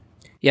one.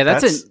 Yeah,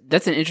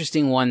 that's an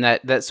interesting one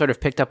that sort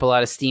of picked up a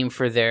lot of steam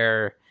for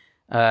their.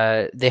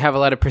 They have a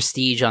lot of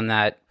prestige on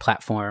that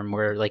platform,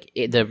 where like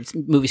the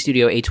movie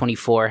studio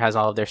A24 has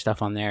all of their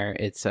stuff on there.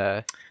 It's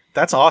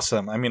that's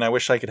awesome. I mean, I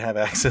wish I could have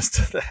access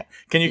to that.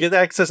 Can you get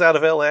access out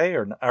of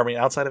LA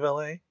outside of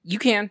LA? You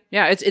can.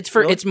 Yeah, it's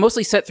really? It's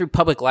mostly set through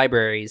public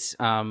libraries.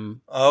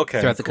 Throughout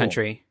the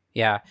country.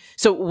 Yeah.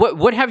 So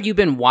what have you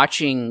been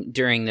watching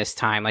during this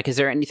time? Like, is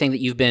there anything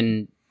that you've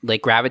been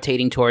like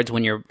gravitating towards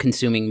when you're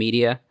consuming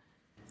media?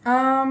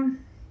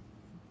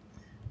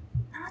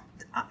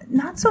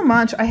 Not so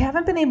much. I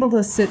haven't been able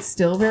to sit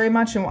still very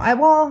much. And I've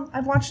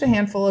watched a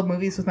handful of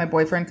movies with my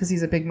boyfriend because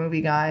he's a big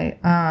movie guy.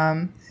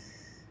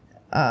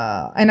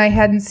 And I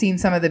hadn't seen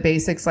some of the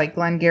basics like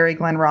Glengarry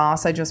Glen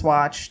Ross. I just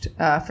watched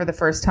for the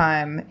first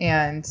time,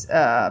 and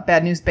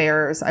Bad News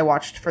Bears I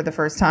watched for the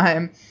first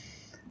time.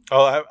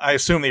 Oh, I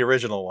assume the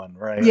original one,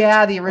 right?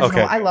 Yeah, the original.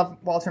 Okay. I love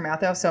Walter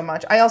Matthau so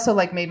much. I also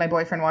made my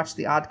boyfriend watch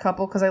The Odd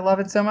Couple because I love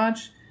it so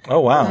much.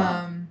 Oh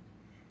wow.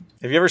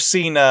 Have you ever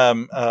seen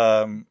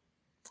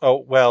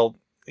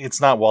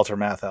it's not Walter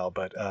Matthau,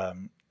 but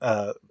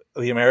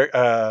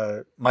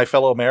My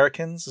Fellow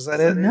Americans, is that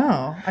it?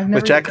 No, I've never.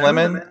 With Jack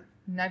Lemmon.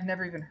 I've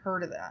never even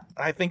heard of that.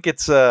 I think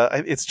it's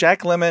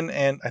Jack Lemmon,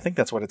 and I think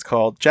that's what it's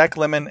called. Jack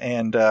Lemmon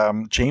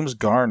and James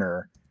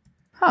Garner.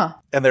 Huh.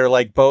 And they're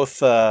like both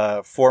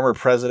former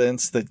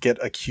presidents that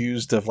get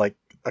accused of like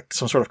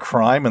some sort of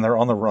crime, and they're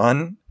on the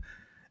run.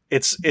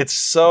 It's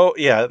so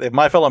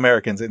My Fellow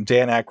Americans, and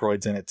Dan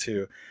Aykroyd's in it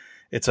too.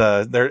 It's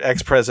they're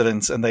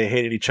ex-presidents and they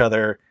hated each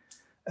other,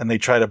 and they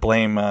try to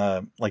blame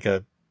like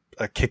a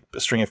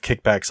string of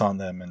kickbacks on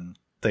them, and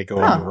they go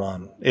on the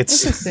run.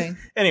 It's interesting.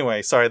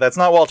 Anyway, sorry, that's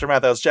not Walter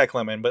Matthau. That's Jack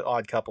Lemmon, but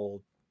Odd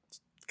Couple,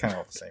 kind of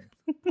all the same.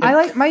 I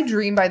like my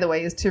dream, by the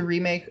way, is to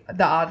remake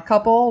The Odd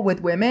Couple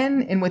with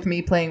women and with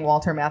me playing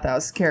Walter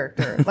Matthau's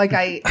character. Like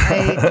I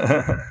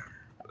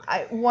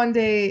one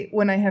day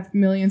when I have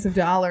millions of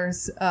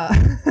dollars,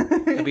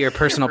 it'll be your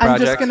personal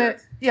project.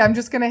 I'm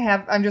just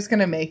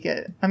gonna make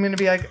it. I'm gonna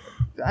be like,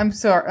 I'm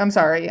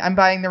sorry, I'm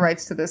buying the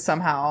rights to this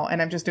somehow, and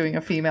I'm just doing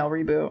a female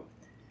reboot.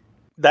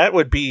 That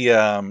would be,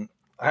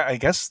 I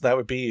guess that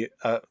would be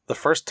the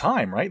first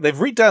time, right? They've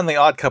redone The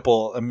Odd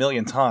Couple a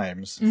million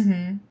times.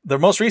 Mm-hmm. The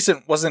most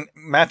recent wasn't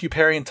Matthew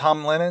Perry and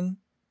Tom Lennon?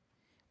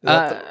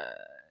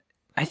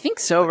 I think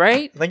so,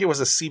 right? I think it was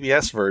a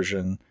CBS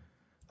version.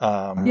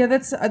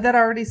 That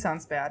already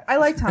sounds bad. I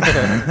like Tom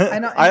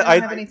Lennon. I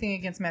don't have anything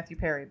against Matthew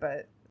Perry,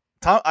 but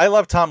I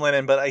love Tom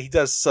Lennon, but he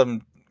does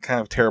some kind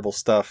of terrible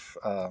stuff.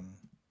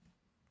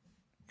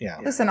 Yeah.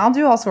 Listen, I'll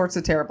do all sorts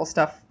of terrible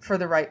stuff for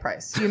the right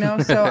price,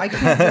 so I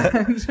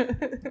can't judge.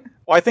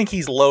 Well, I think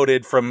he's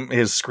loaded from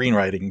his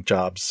screenwriting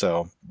jobs,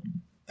 so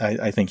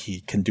I think he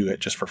can do it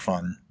just for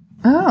fun.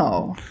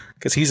 Oh.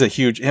 Because he's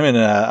him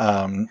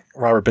and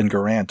Robert Ben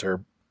Garant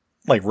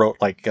wrote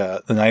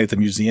the Night at the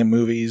Museum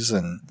movies,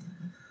 and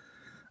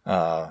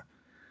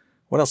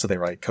what else did they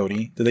write,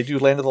 Cody? Did they do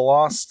Land of the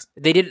Lost?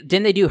 They did.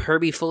 Didn't they do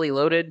Herbie Fully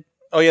Loaded?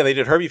 Oh yeah, they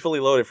did Herbie Fully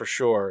Loaded for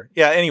sure.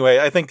 Yeah. Anyway,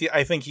 I think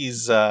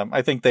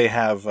they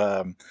have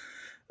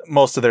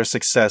most of their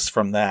success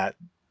from that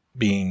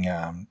being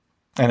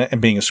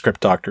and being a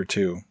script doctor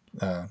too.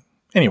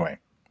 Anyway,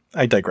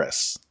 I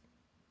digress.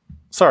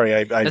 Sorry,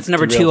 I that's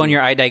number 2 on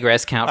your I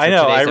digress count. For I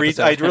know. I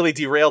really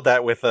derailed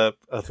that with a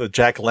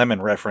Jack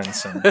Lemmon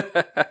reference. And it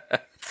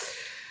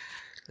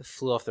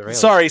flew off the rails.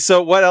 Sorry.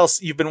 So what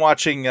else you've been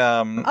watching?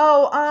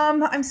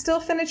 I'm still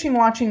finishing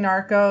watching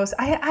Narcos.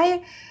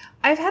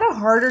 I've had a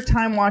harder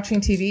time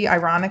watching TV,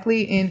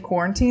 ironically, in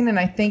quarantine, and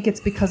I think it's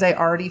because I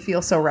already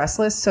feel so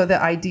restless. So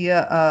the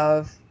idea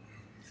of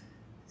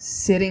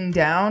sitting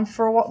down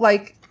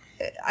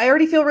I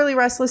already feel really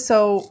restless.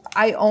 So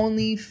I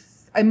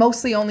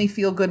mostly only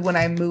feel good when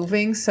I'm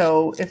moving.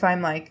 So if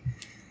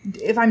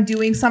I'm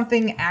doing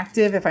something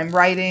active, if I'm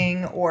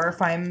writing or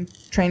if I'm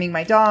training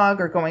my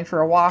dog or going for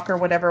a walk or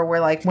whatever,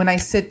 where when I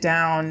sit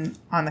down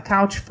on the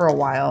couch for a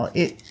while,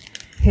 it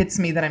hits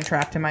me that I'm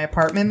trapped in my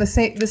apartment.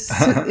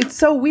 It's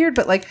so weird,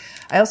 but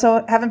I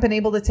also haven't been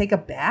able to take a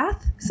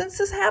bath since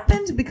this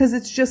happened, because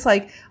it's just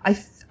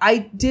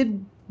I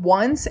did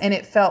once and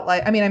it felt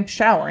like, I'm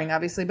showering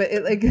obviously, but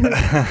it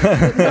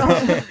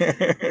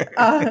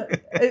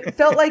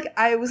felt like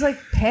I was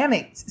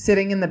panicked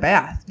sitting in the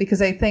bath,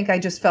 because I think I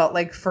just felt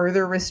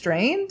further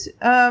restrained,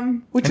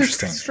 which is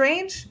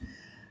strange.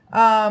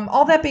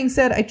 All that being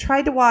said, I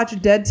tried to watch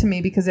Dead to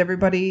Me because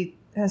everybody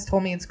has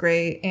told me it's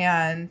great,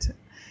 and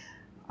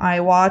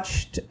I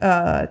watched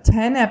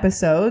 10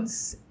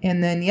 episodes,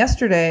 and then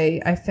yesterday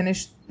I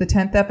finished the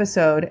 10th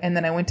episode, and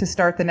then I went to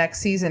start the next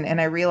season, and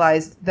I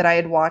realized that I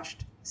had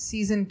watched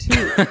season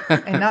 2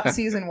 and not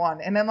season 1.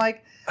 And I'm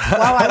like,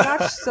 wow, I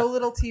watch so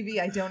little TV,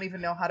 I don't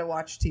even know how to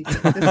watch TV.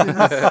 This is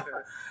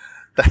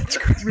That's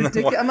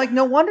ridiculous. I'm like,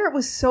 no wonder it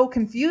was so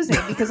confusing,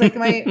 because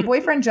my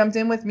boyfriend jumped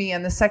in with me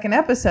in the second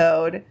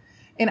episode,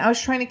 and I was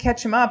trying to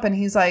catch him up, and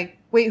he's like,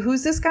 wait,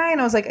 who's this guy? And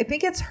I was like, I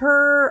think it's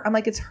her. I'm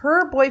like, it's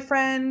her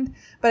boyfriend,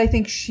 but I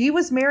think she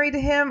was married to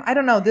him. I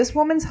don't know. This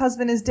woman's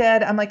husband is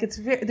dead. I'm like,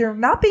 they're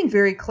not being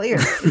very clear.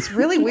 It's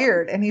really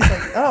weird. And he's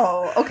like,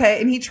 oh,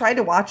 okay. And he tried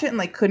to watch it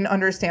and couldn't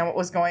understand what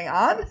was going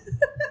on.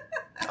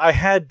 I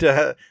had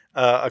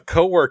a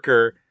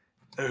coworker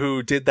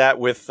who did that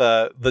with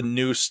the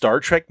new Star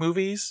Trek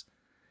movies.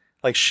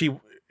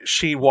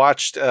 She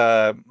watched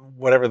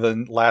whatever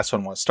the last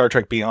one was, Star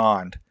Trek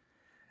Beyond.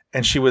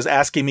 And she was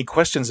asking me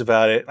questions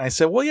about it. And I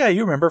said, well, yeah,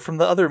 you remember from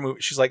the other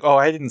movie. She's like, oh,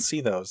 I didn't see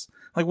those.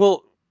 I'm like,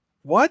 well,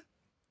 what?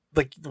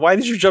 Why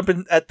did you jump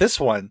in at this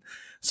one?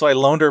 So I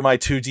loaned her my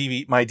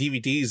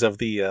DVDs of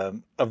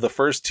the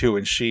first two,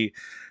 and she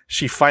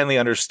finally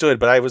understood.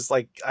 But I was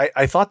like,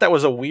 I thought that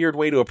was a weird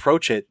way to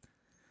approach it.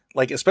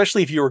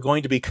 Especially if you were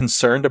going to be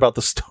concerned about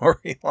the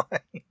storyline.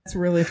 It's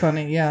really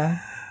funny. Yeah.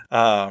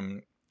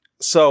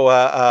 So,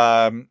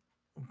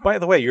 by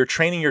the way, you're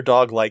training your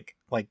dog,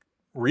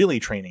 really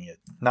training it,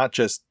 not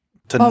just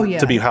to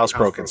be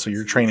housebroken. So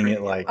you're training it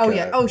she was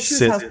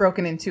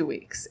housebroken in 2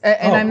 weeks,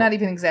 and I'm not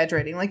even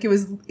exaggerating. It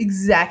was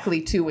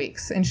exactly 2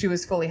 weeks, and she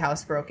was fully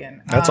housebroken.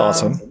 That's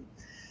awesome.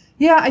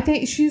 Yeah, I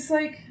think she's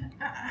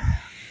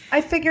I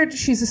figured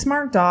she's a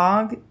smart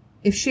dog.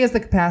 If she has the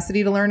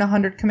capacity to learn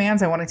 100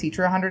 commands, I want to teach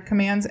her 100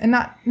 commands, and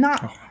not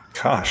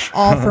gosh,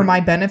 all for my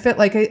benefit.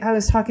 I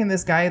was talking to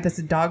this guy that's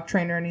a dog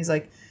trainer, and he's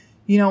like,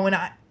 when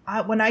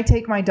when I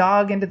take my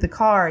dog into the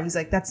car, he's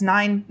like, that's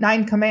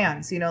nine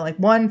commands, like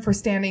one for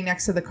standing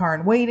next to the car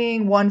and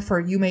waiting, one for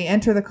you may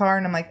enter the car.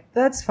 And I'm like,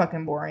 that's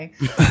fucking boring.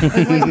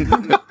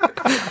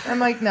 I'm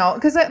like, no,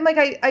 because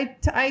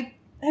I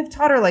have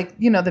taught her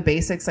the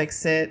basics, like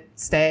sit,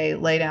 stay,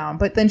 lay down.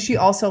 But then she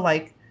also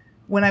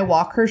when I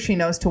walk her, she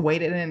knows to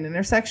wait at an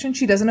intersection.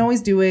 She doesn't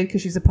always do it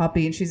because she's a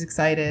puppy and she's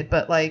excited.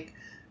 But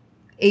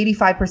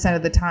 85%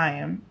 of the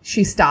time,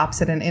 she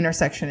stops at an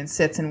intersection and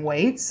sits and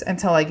waits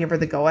until I give her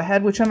the go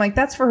ahead, which I'm like,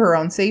 that's for her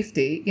own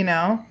safety,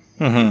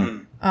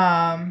 Mm-hmm.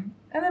 And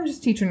I'm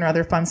just teaching her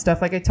other fun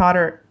stuff. Like I taught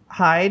her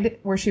hide,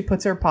 where she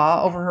puts her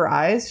paw over her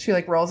eyes. She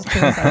rolls it to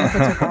the side and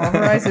puts her paw over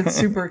her eyes. It's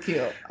super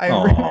cute. I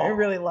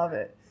really love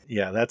it.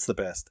 Yeah, that's the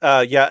best.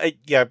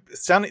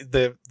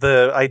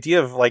 The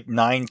idea of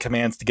 9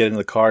 commands to get into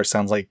the car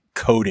sounds like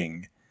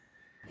coding.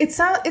 It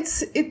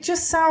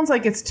just sounds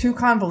like it's too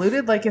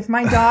convoluted. Like if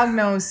my dog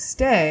knows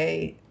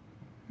stay,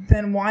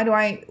 then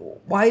why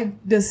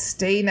does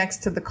stay next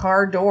to the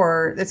car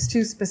door? That's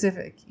too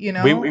specific,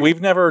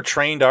 We've never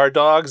trained our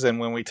dogs, and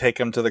when we take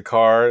them to the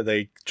car,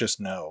 they just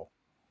know.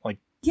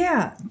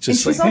 Yeah. And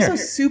she's also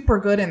super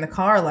good in the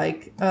car.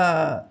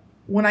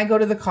 When I go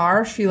to the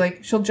car,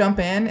 she'll jump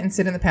in and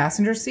sit in the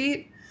passenger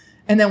seat.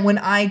 And then when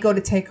I go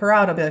to take her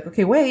out, I'll be like,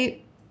 okay,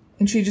 wait.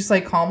 And she just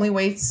calmly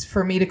waits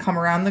for me to come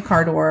around the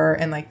car door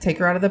and take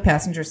her out of the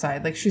passenger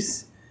side.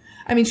 She's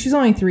only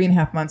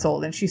 3.5 months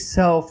old and she's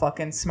so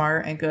fucking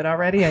smart and good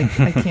already. I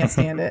can't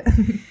stand it.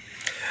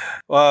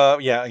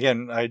 Yeah,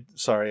 again, I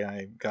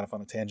got off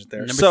on a tangent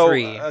there.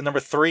 Number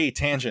three,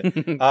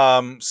 tangent.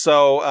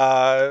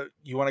 So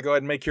you want to go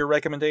ahead and make your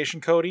recommendation,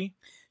 Cody?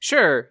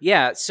 Sure.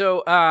 Yeah.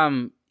 So,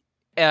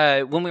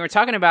 when we were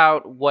talking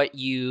about what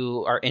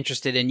you are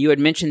interested in, you had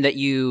mentioned that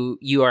you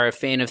are a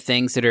fan of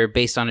things that are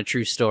based on a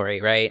true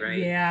story, right?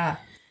 Yeah.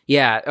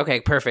 Yeah. Okay.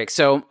 Perfect.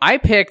 So I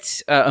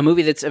picked a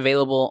movie that's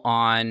available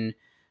on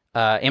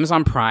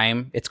Amazon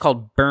Prime. It's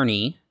called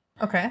Bernie.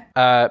 Okay.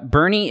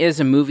 Bernie is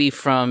a movie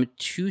from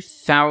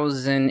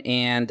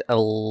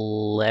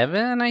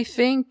 2011, I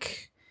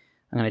think.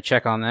 I'm going to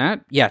check on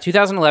that. Yeah,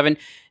 2011.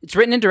 It's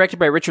written and directed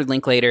by Richard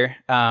Linklater,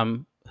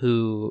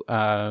 who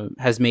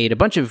has made a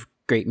bunch of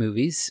great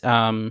movies.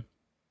 But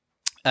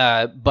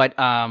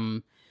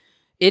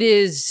it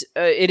is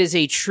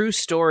a true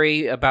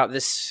story about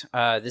this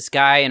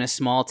guy in a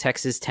small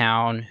Texas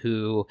town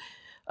who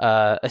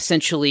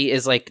essentially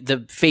is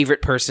the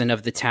favorite person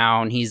of the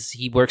town.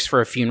 He works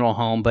for a funeral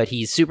home, but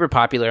he's super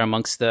popular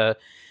amongst the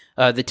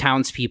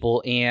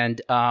townspeople.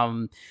 And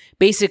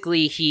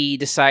basically, he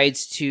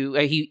decides to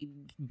he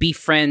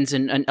befriends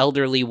an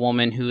elderly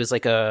woman who is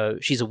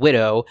she's a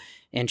widow.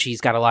 And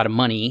she's got a lot of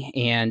money,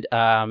 and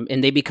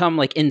they become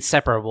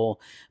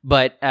inseparable.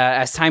 But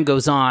as time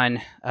goes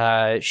on,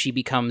 she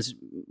becomes,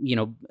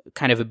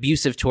 kind of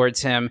abusive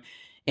towards him.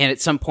 And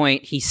at some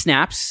point, he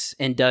snaps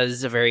and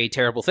does a very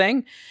terrible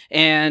thing.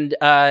 And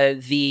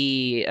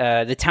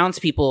the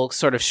townspeople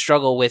sort of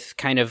struggle with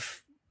kind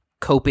of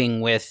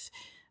coping with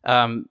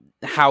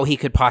how he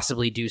could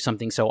possibly do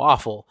something so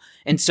awful.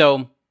 And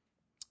so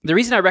the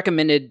reason I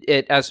recommended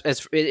it as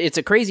it's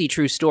a crazy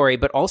true story,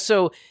 but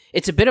also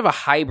it's a bit of a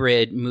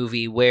hybrid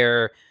movie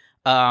where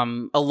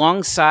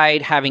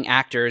alongside having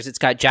actors, it's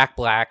got Jack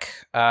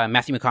Black,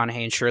 Matthew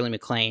McConaughey, and Shirley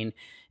MacLaine.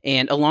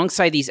 And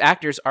alongside these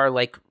actors are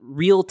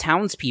real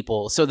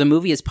townspeople. So the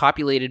movie is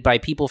populated by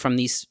people from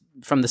the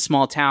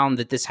small town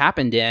that this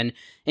happened in,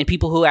 and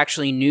people who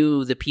actually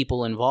knew the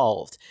people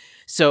involved.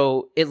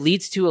 So it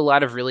leads to a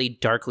lot of really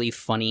darkly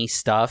funny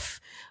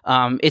stuff.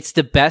 It's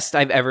the best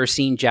I've ever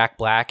seen Jack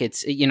Black.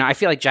 It's, I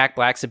feel like Jack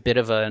Black's a bit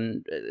of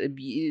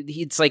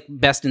it's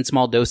best in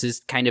small doses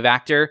kind of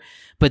actor,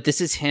 but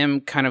this is him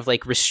kind of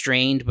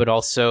restrained, but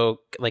also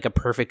a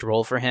perfect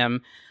role for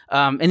him.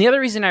 And the other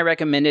reason I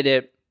recommended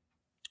it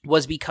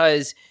was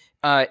because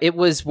it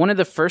was one of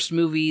the first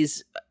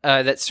movies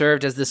that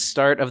served as the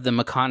start of the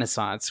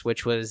McConaissance,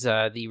 which was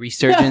the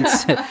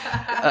resurgence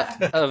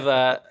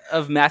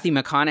of Matthew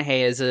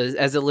McConaughey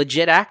as a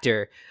legit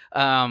actor.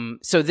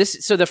 So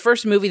the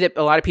first movie that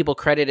a lot of people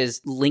credit is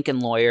Lincoln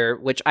Lawyer,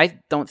 which I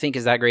don't think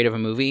is that great of a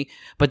movie,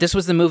 but this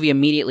was the movie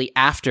immediately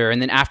after.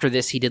 And then after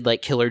this, he did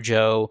Killer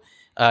Joe.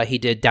 He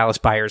did Dallas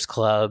Buyers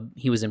Club.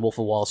 He was in Wolf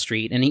of Wall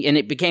Street, and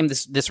it became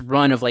this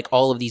run of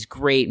all of these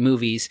great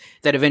movies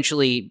that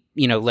eventually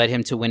led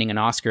him to winning an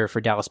Oscar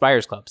for Dallas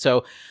Buyers Club.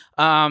 So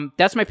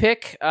that's my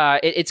pick.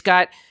 It's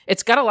got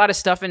a lot of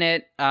stuff in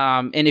it,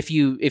 and if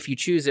you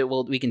choose it,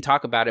 we can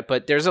talk about it.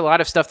 But there's a lot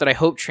of stuff that I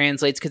hope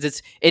translates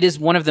because it is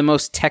one of the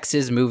most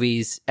Texas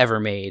movies ever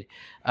made.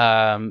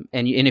 And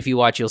if you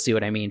watch, you'll see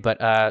what I mean. But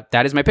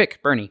that is my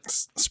pick, Bernie.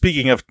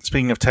 Speaking of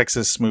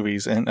Texas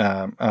movies, and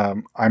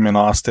I'm in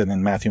Austin,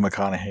 and Matthew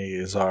McConaughey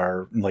is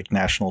our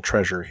national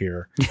treasure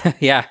here.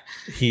 Yeah,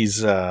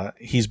 he's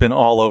been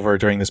all over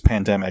during this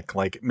pandemic,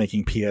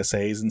 making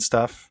PSAs and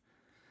stuff.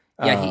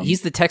 Yeah,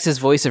 he's the Texas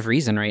voice of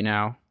reason right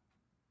now.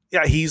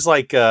 Yeah, he's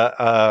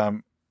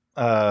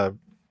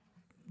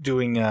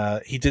doing.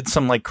 He did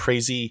some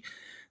crazy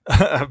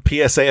a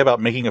PSA about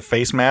making a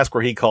face mask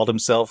where he called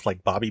himself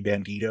like Bobby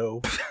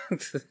Bandito.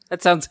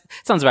 That sounds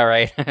about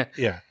right.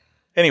 Yeah.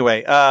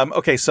 Anyway,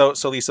 okay, so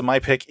Lisa, my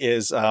pick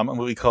is a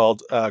movie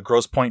called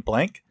Grosse Pointe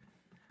Blank.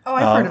 Oh,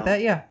 I've heard of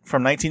that, yeah.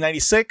 From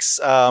 1996.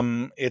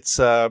 It's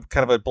kind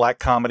of a black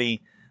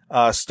comedy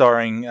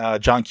starring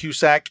John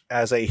Cusack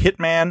as a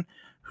hitman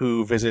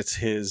who visits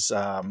his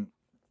goes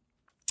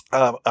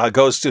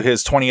to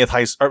his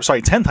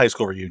 10th high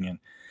school reunion,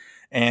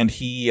 and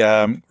he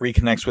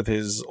reconnects with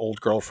his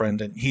old girlfriend,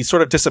 and he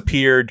sort of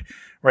disappeared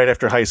right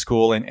after high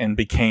school and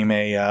became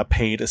a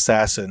paid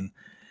assassin.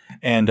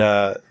 And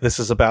this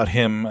is about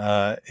him,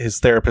 his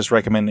therapist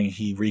recommending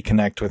he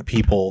reconnect with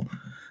people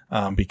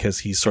because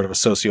he's sort of a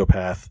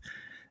sociopath.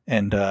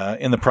 And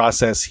in the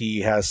process,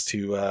 he has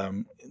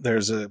to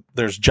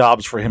there's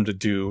jobs for him to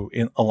do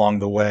along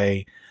the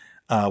way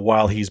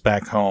while he's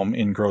back home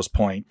in Grosse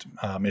Pointe,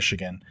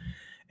 Michigan.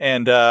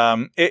 And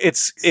I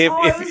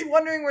was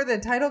wondering where the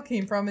title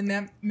came from,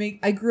 and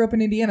I grew up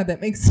in Indiana.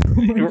 That makes so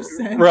much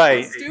sense.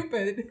 Right? So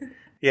stupid.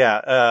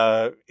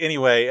 Yeah.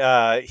 Anyway,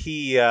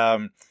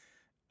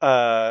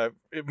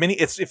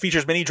 it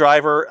features Minnie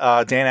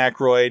Driver. Dan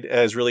Aykroyd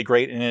is really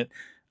great in it.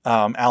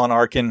 Alan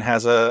Arkin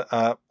has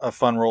a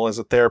fun role as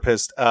a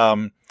therapist.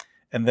 And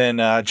then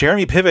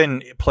Jeremy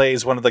Piven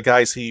plays one of the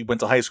guys he went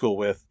to high school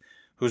with,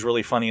 who's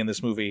really funny in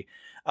this movie.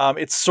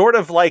 It's sort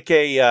of like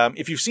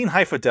if you've seen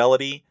High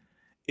Fidelity,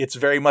 it's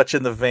very much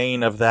in the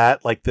vein of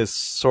that, like this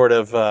sort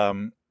of,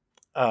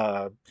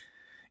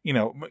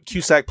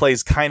 Cusack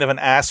plays kind of an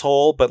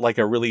asshole, but like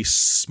a really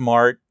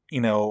smart,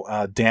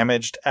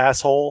 damaged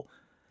asshole.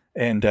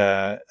 And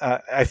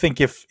I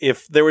think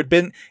if there had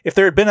been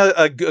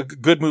a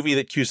good movie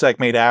that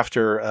Cusack made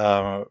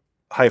after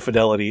High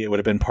Fidelity, it would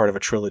have been part of a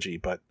trilogy.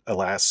 But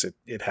alas,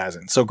 it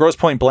hasn't. So Grosse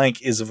Pointe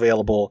Blank is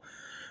available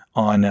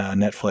on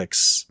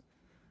Netflix,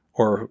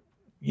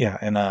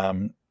 and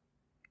I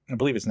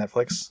believe it's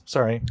Netflix.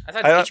 Sorry, I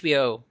thought it's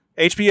HBO.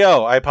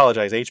 HBO. I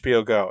apologize.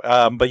 HBO Go.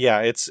 But yeah,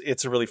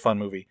 it's a really fun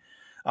movie.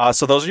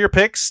 So those are your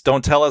picks.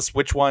 Don't tell us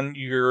which one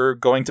you're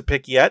going to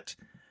pick yet.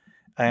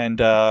 And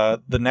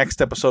the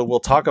next episode, we'll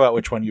talk about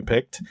which one you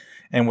picked,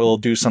 and we'll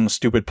do some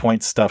stupid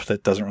point stuff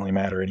that doesn't really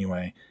matter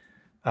anyway,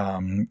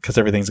 because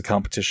everything's a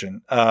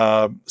competition.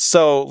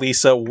 So,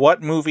 Lisa,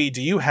 what movie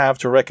do you have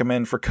to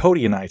recommend for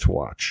Cody and I to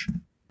watch?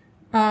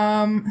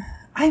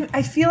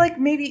 I feel like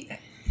maybe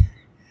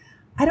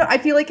I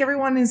feel like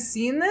everyone has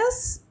seen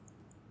this,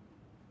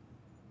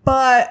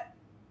 but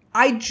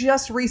I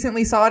just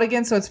recently saw it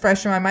again, so it's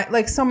fresh in my mind.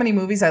 Like so many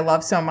movies I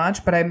love so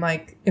much, but I'm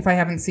like, if I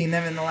haven't seen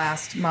them in the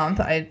last month,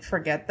 I'd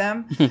forget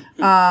them.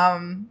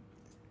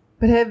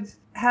 But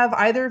have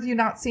either of you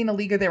not seen A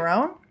League of Their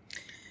Own?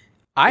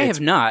 I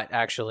have not,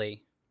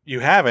 actually.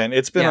 You haven't?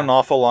 It's been an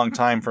awful long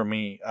time for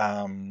me.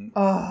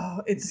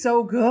 Oh, it's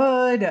so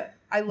good.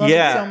 I love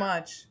it so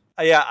much.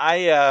 Yeah,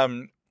 I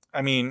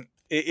mean,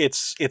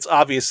 it's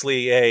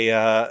obviously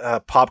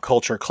a pop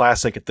culture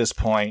classic at this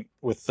point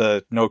with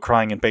the no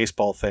crying in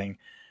baseball thing.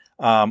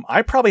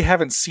 I probably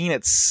haven't seen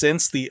it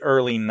since the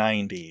early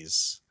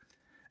 90s.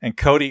 And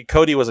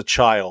Cody was a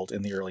child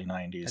in the early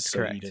 90s. That's so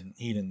correct.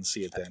 He didn't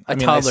see it then. A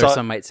toddler,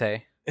 some might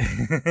say.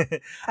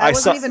 I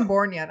wasn't even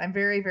born yet. I'm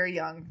very, very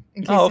young.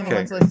 In case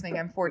anyone's listening,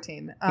 I'm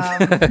 14.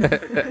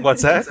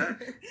 What's that?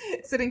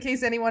 So in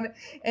case any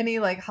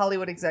like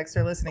Hollywood execs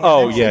are listening,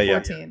 I'm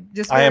 14.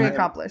 Just very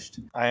accomplished.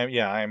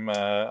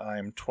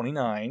 I'm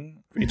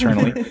 29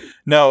 eternally.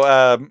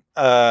 No,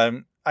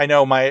 I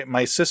know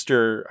my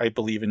sister, I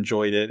believe,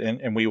 enjoyed it,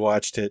 and we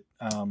watched it.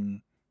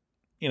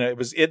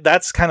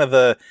 That's kind of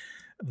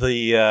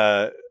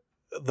the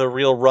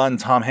real run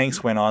Tom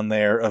Hanks went on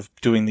there of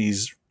doing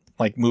these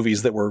like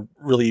movies that were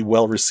really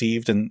well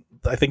received, and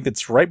I think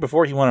it's right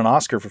before he won an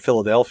Oscar for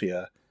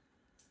Philadelphia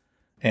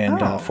and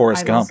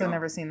Forrest Gump. I've also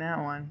never seen that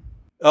one.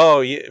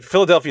 Oh, yeah,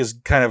 Philadelphia is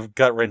kind of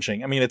gut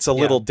wrenching. I mean, it's a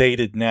little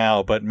dated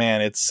now, but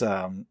man, it's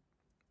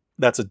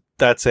that's a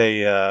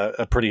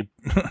pretty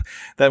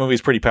that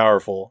movie's pretty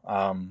powerful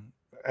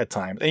at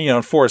times.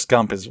 And Forrest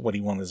Gump is what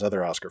he won his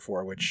other Oscar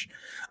for, which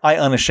I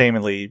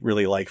unashamedly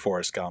really like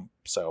Forrest Gump.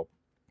 So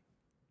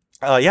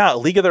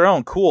League of Their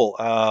Own,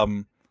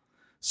 cool.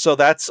 So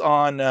that's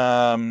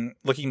on,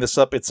 looking this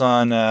up, it's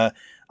on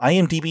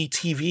IMDb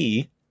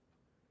TV,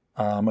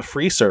 a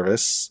free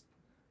service,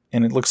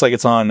 and it looks like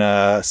it's on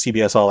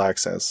CBS All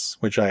Access,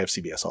 which I have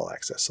CBS All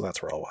Access, so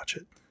that's where I'll watch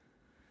it.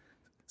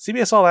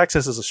 CBS All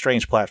Access is a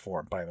strange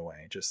platform, by the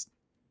way.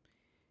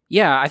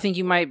 Yeah, I think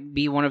you might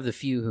be one of the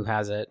few who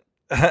has it.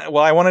 Well,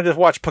 I wanted to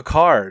watch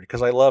Picard,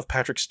 because I love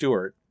Patrick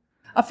Stewart.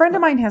 A friend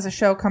of mine has a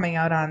show coming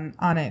out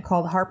on it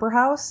called Harper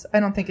House. I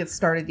don't think it's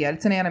started yet.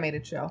 It's an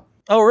animated show.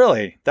 Oh,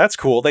 really? That's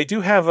cool. They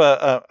do have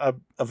a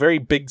very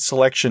big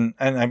selection,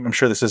 and I'm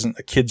sure this isn't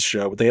a kids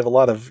show, but they have a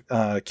lot of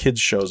kids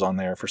shows on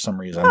there for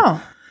some reason.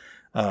 Oh.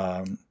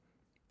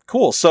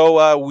 Cool.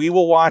 So we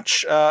will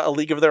watch A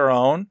League of Their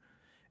Own,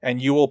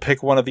 and you will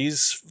pick one of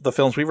the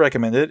films we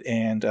recommended,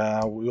 and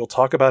we will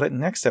talk about it in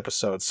next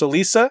episode. So,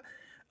 Lisa,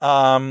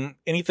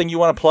 anything you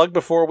want to plug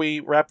before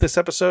we wrap this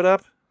episode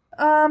up?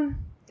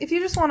 if you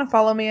just want to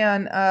follow me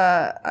on,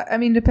 I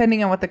mean,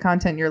 depending on what the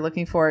content you're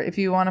looking for, if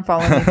you want to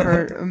follow me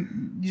for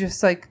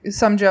just like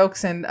some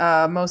jokes and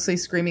mostly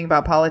screaming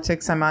about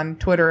politics, I'm on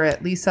Twitter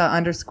at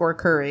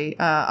Lisa_Curry.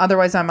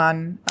 Otherwise, I'm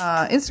on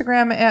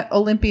Instagram at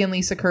Olympian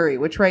Lisa Curry,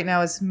 which right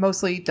now is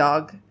mostly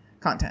dog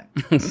content.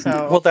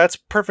 So, well, that's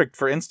perfect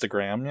for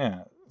Instagram.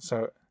 Yeah.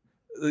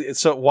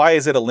 So why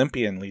is it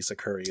Olympian Lisa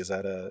Curry? Is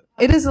that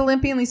It is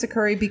Olympian Lisa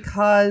Curry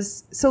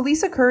because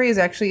Lisa Curry is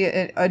actually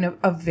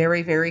a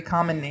very, very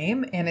common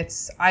name, and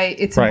it's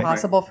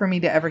impossible for me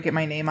to ever get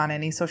my name on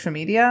any social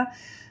media.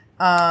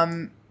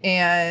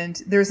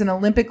 And there's an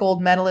Olympic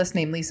gold medalist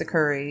named Lisa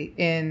Curry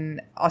in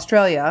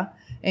Australia,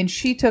 and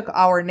she took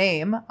our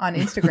name on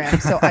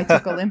Instagram, so I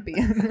took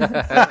Olympian.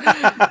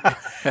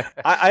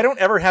 I don't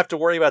ever have to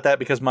worry about that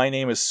because my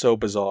name is so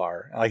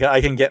bizarre. Like I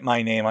can get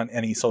my name on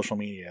any social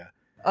media.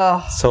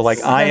 Oh, so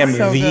like I am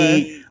good.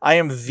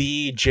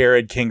 the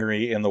Jared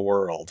Kingery in the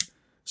world.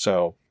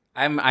 So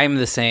I'm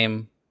the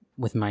same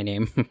with my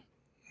name.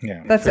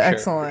 Yeah, that's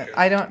excellent. Sure.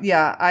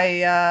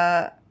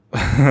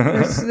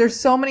 There's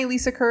so many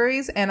Lisa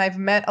Currys, and I've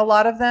met a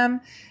lot of them.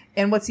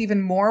 And what's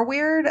even more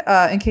weird,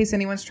 in case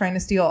anyone's trying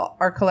to steal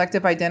our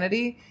collective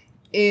identity,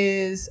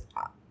 is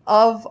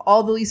of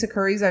all the Lisa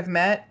Currys I've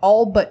met,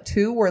 all but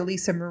 2 were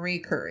Lisa Marie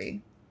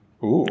Curry.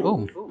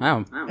 Ooh.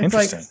 Wow. It's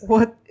Interesting.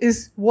 like,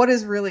 what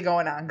is really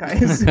going on,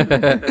 guys?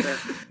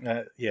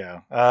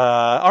 Yeah.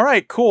 All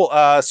right, cool.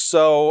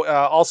 So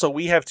also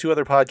we have 2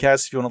 other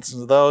podcasts if you want to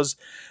listen to those.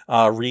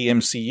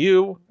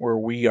 Re-MCU, where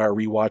we are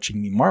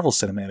rewatching the Marvel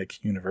Cinematic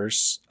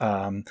Universe.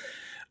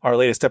 Our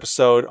latest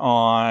episode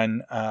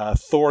on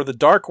Thor: The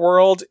Dark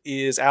World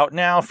is out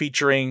now,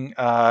 featuring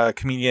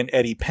comedian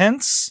Eddie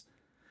Pence,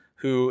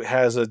 who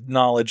has a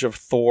knowledge of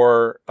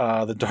Thor: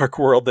 The Dark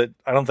World that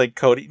I don't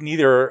think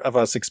neither of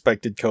us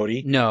expected.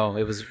 Cody. No,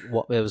 it was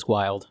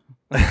wild.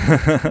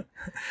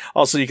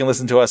 Also, you can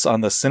listen to us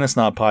on the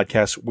Cinesnob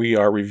podcast. We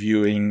are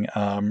reviewing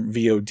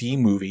VOD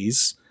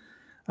movies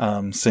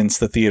since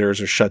the theaters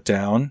are shut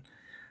down.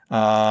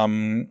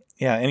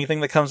 Anything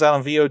that comes out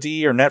on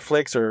VOD or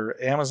Netflix or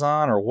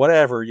Amazon or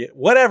whatever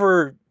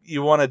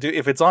you want to do.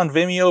 If it's on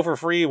Vimeo for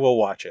free, we'll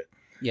watch it.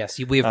 Yes,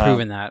 we have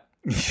proven that.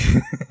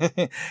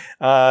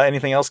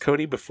 Anything else,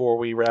 Cody, before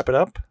we wrap it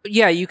up?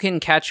 Yeah, you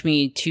can catch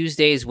me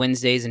Tuesdays,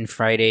 Wednesdays, and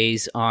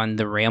Fridays on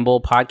the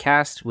Ramble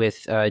podcast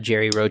with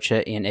Jerry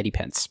Rocha and Eddie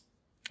Pence.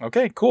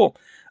 Okay, cool.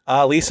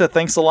 Lisa,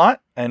 thanks a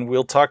lot, and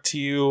we'll talk to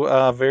you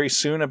very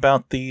soon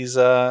about these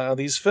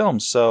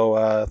films.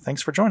 So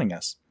thanks for joining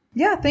us.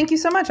 Yeah, thank you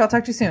so much. I'll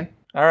talk to you soon.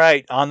 All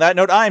right. On that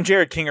note, I'm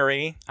Jared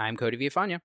Kingery. I'm Cody Villafana.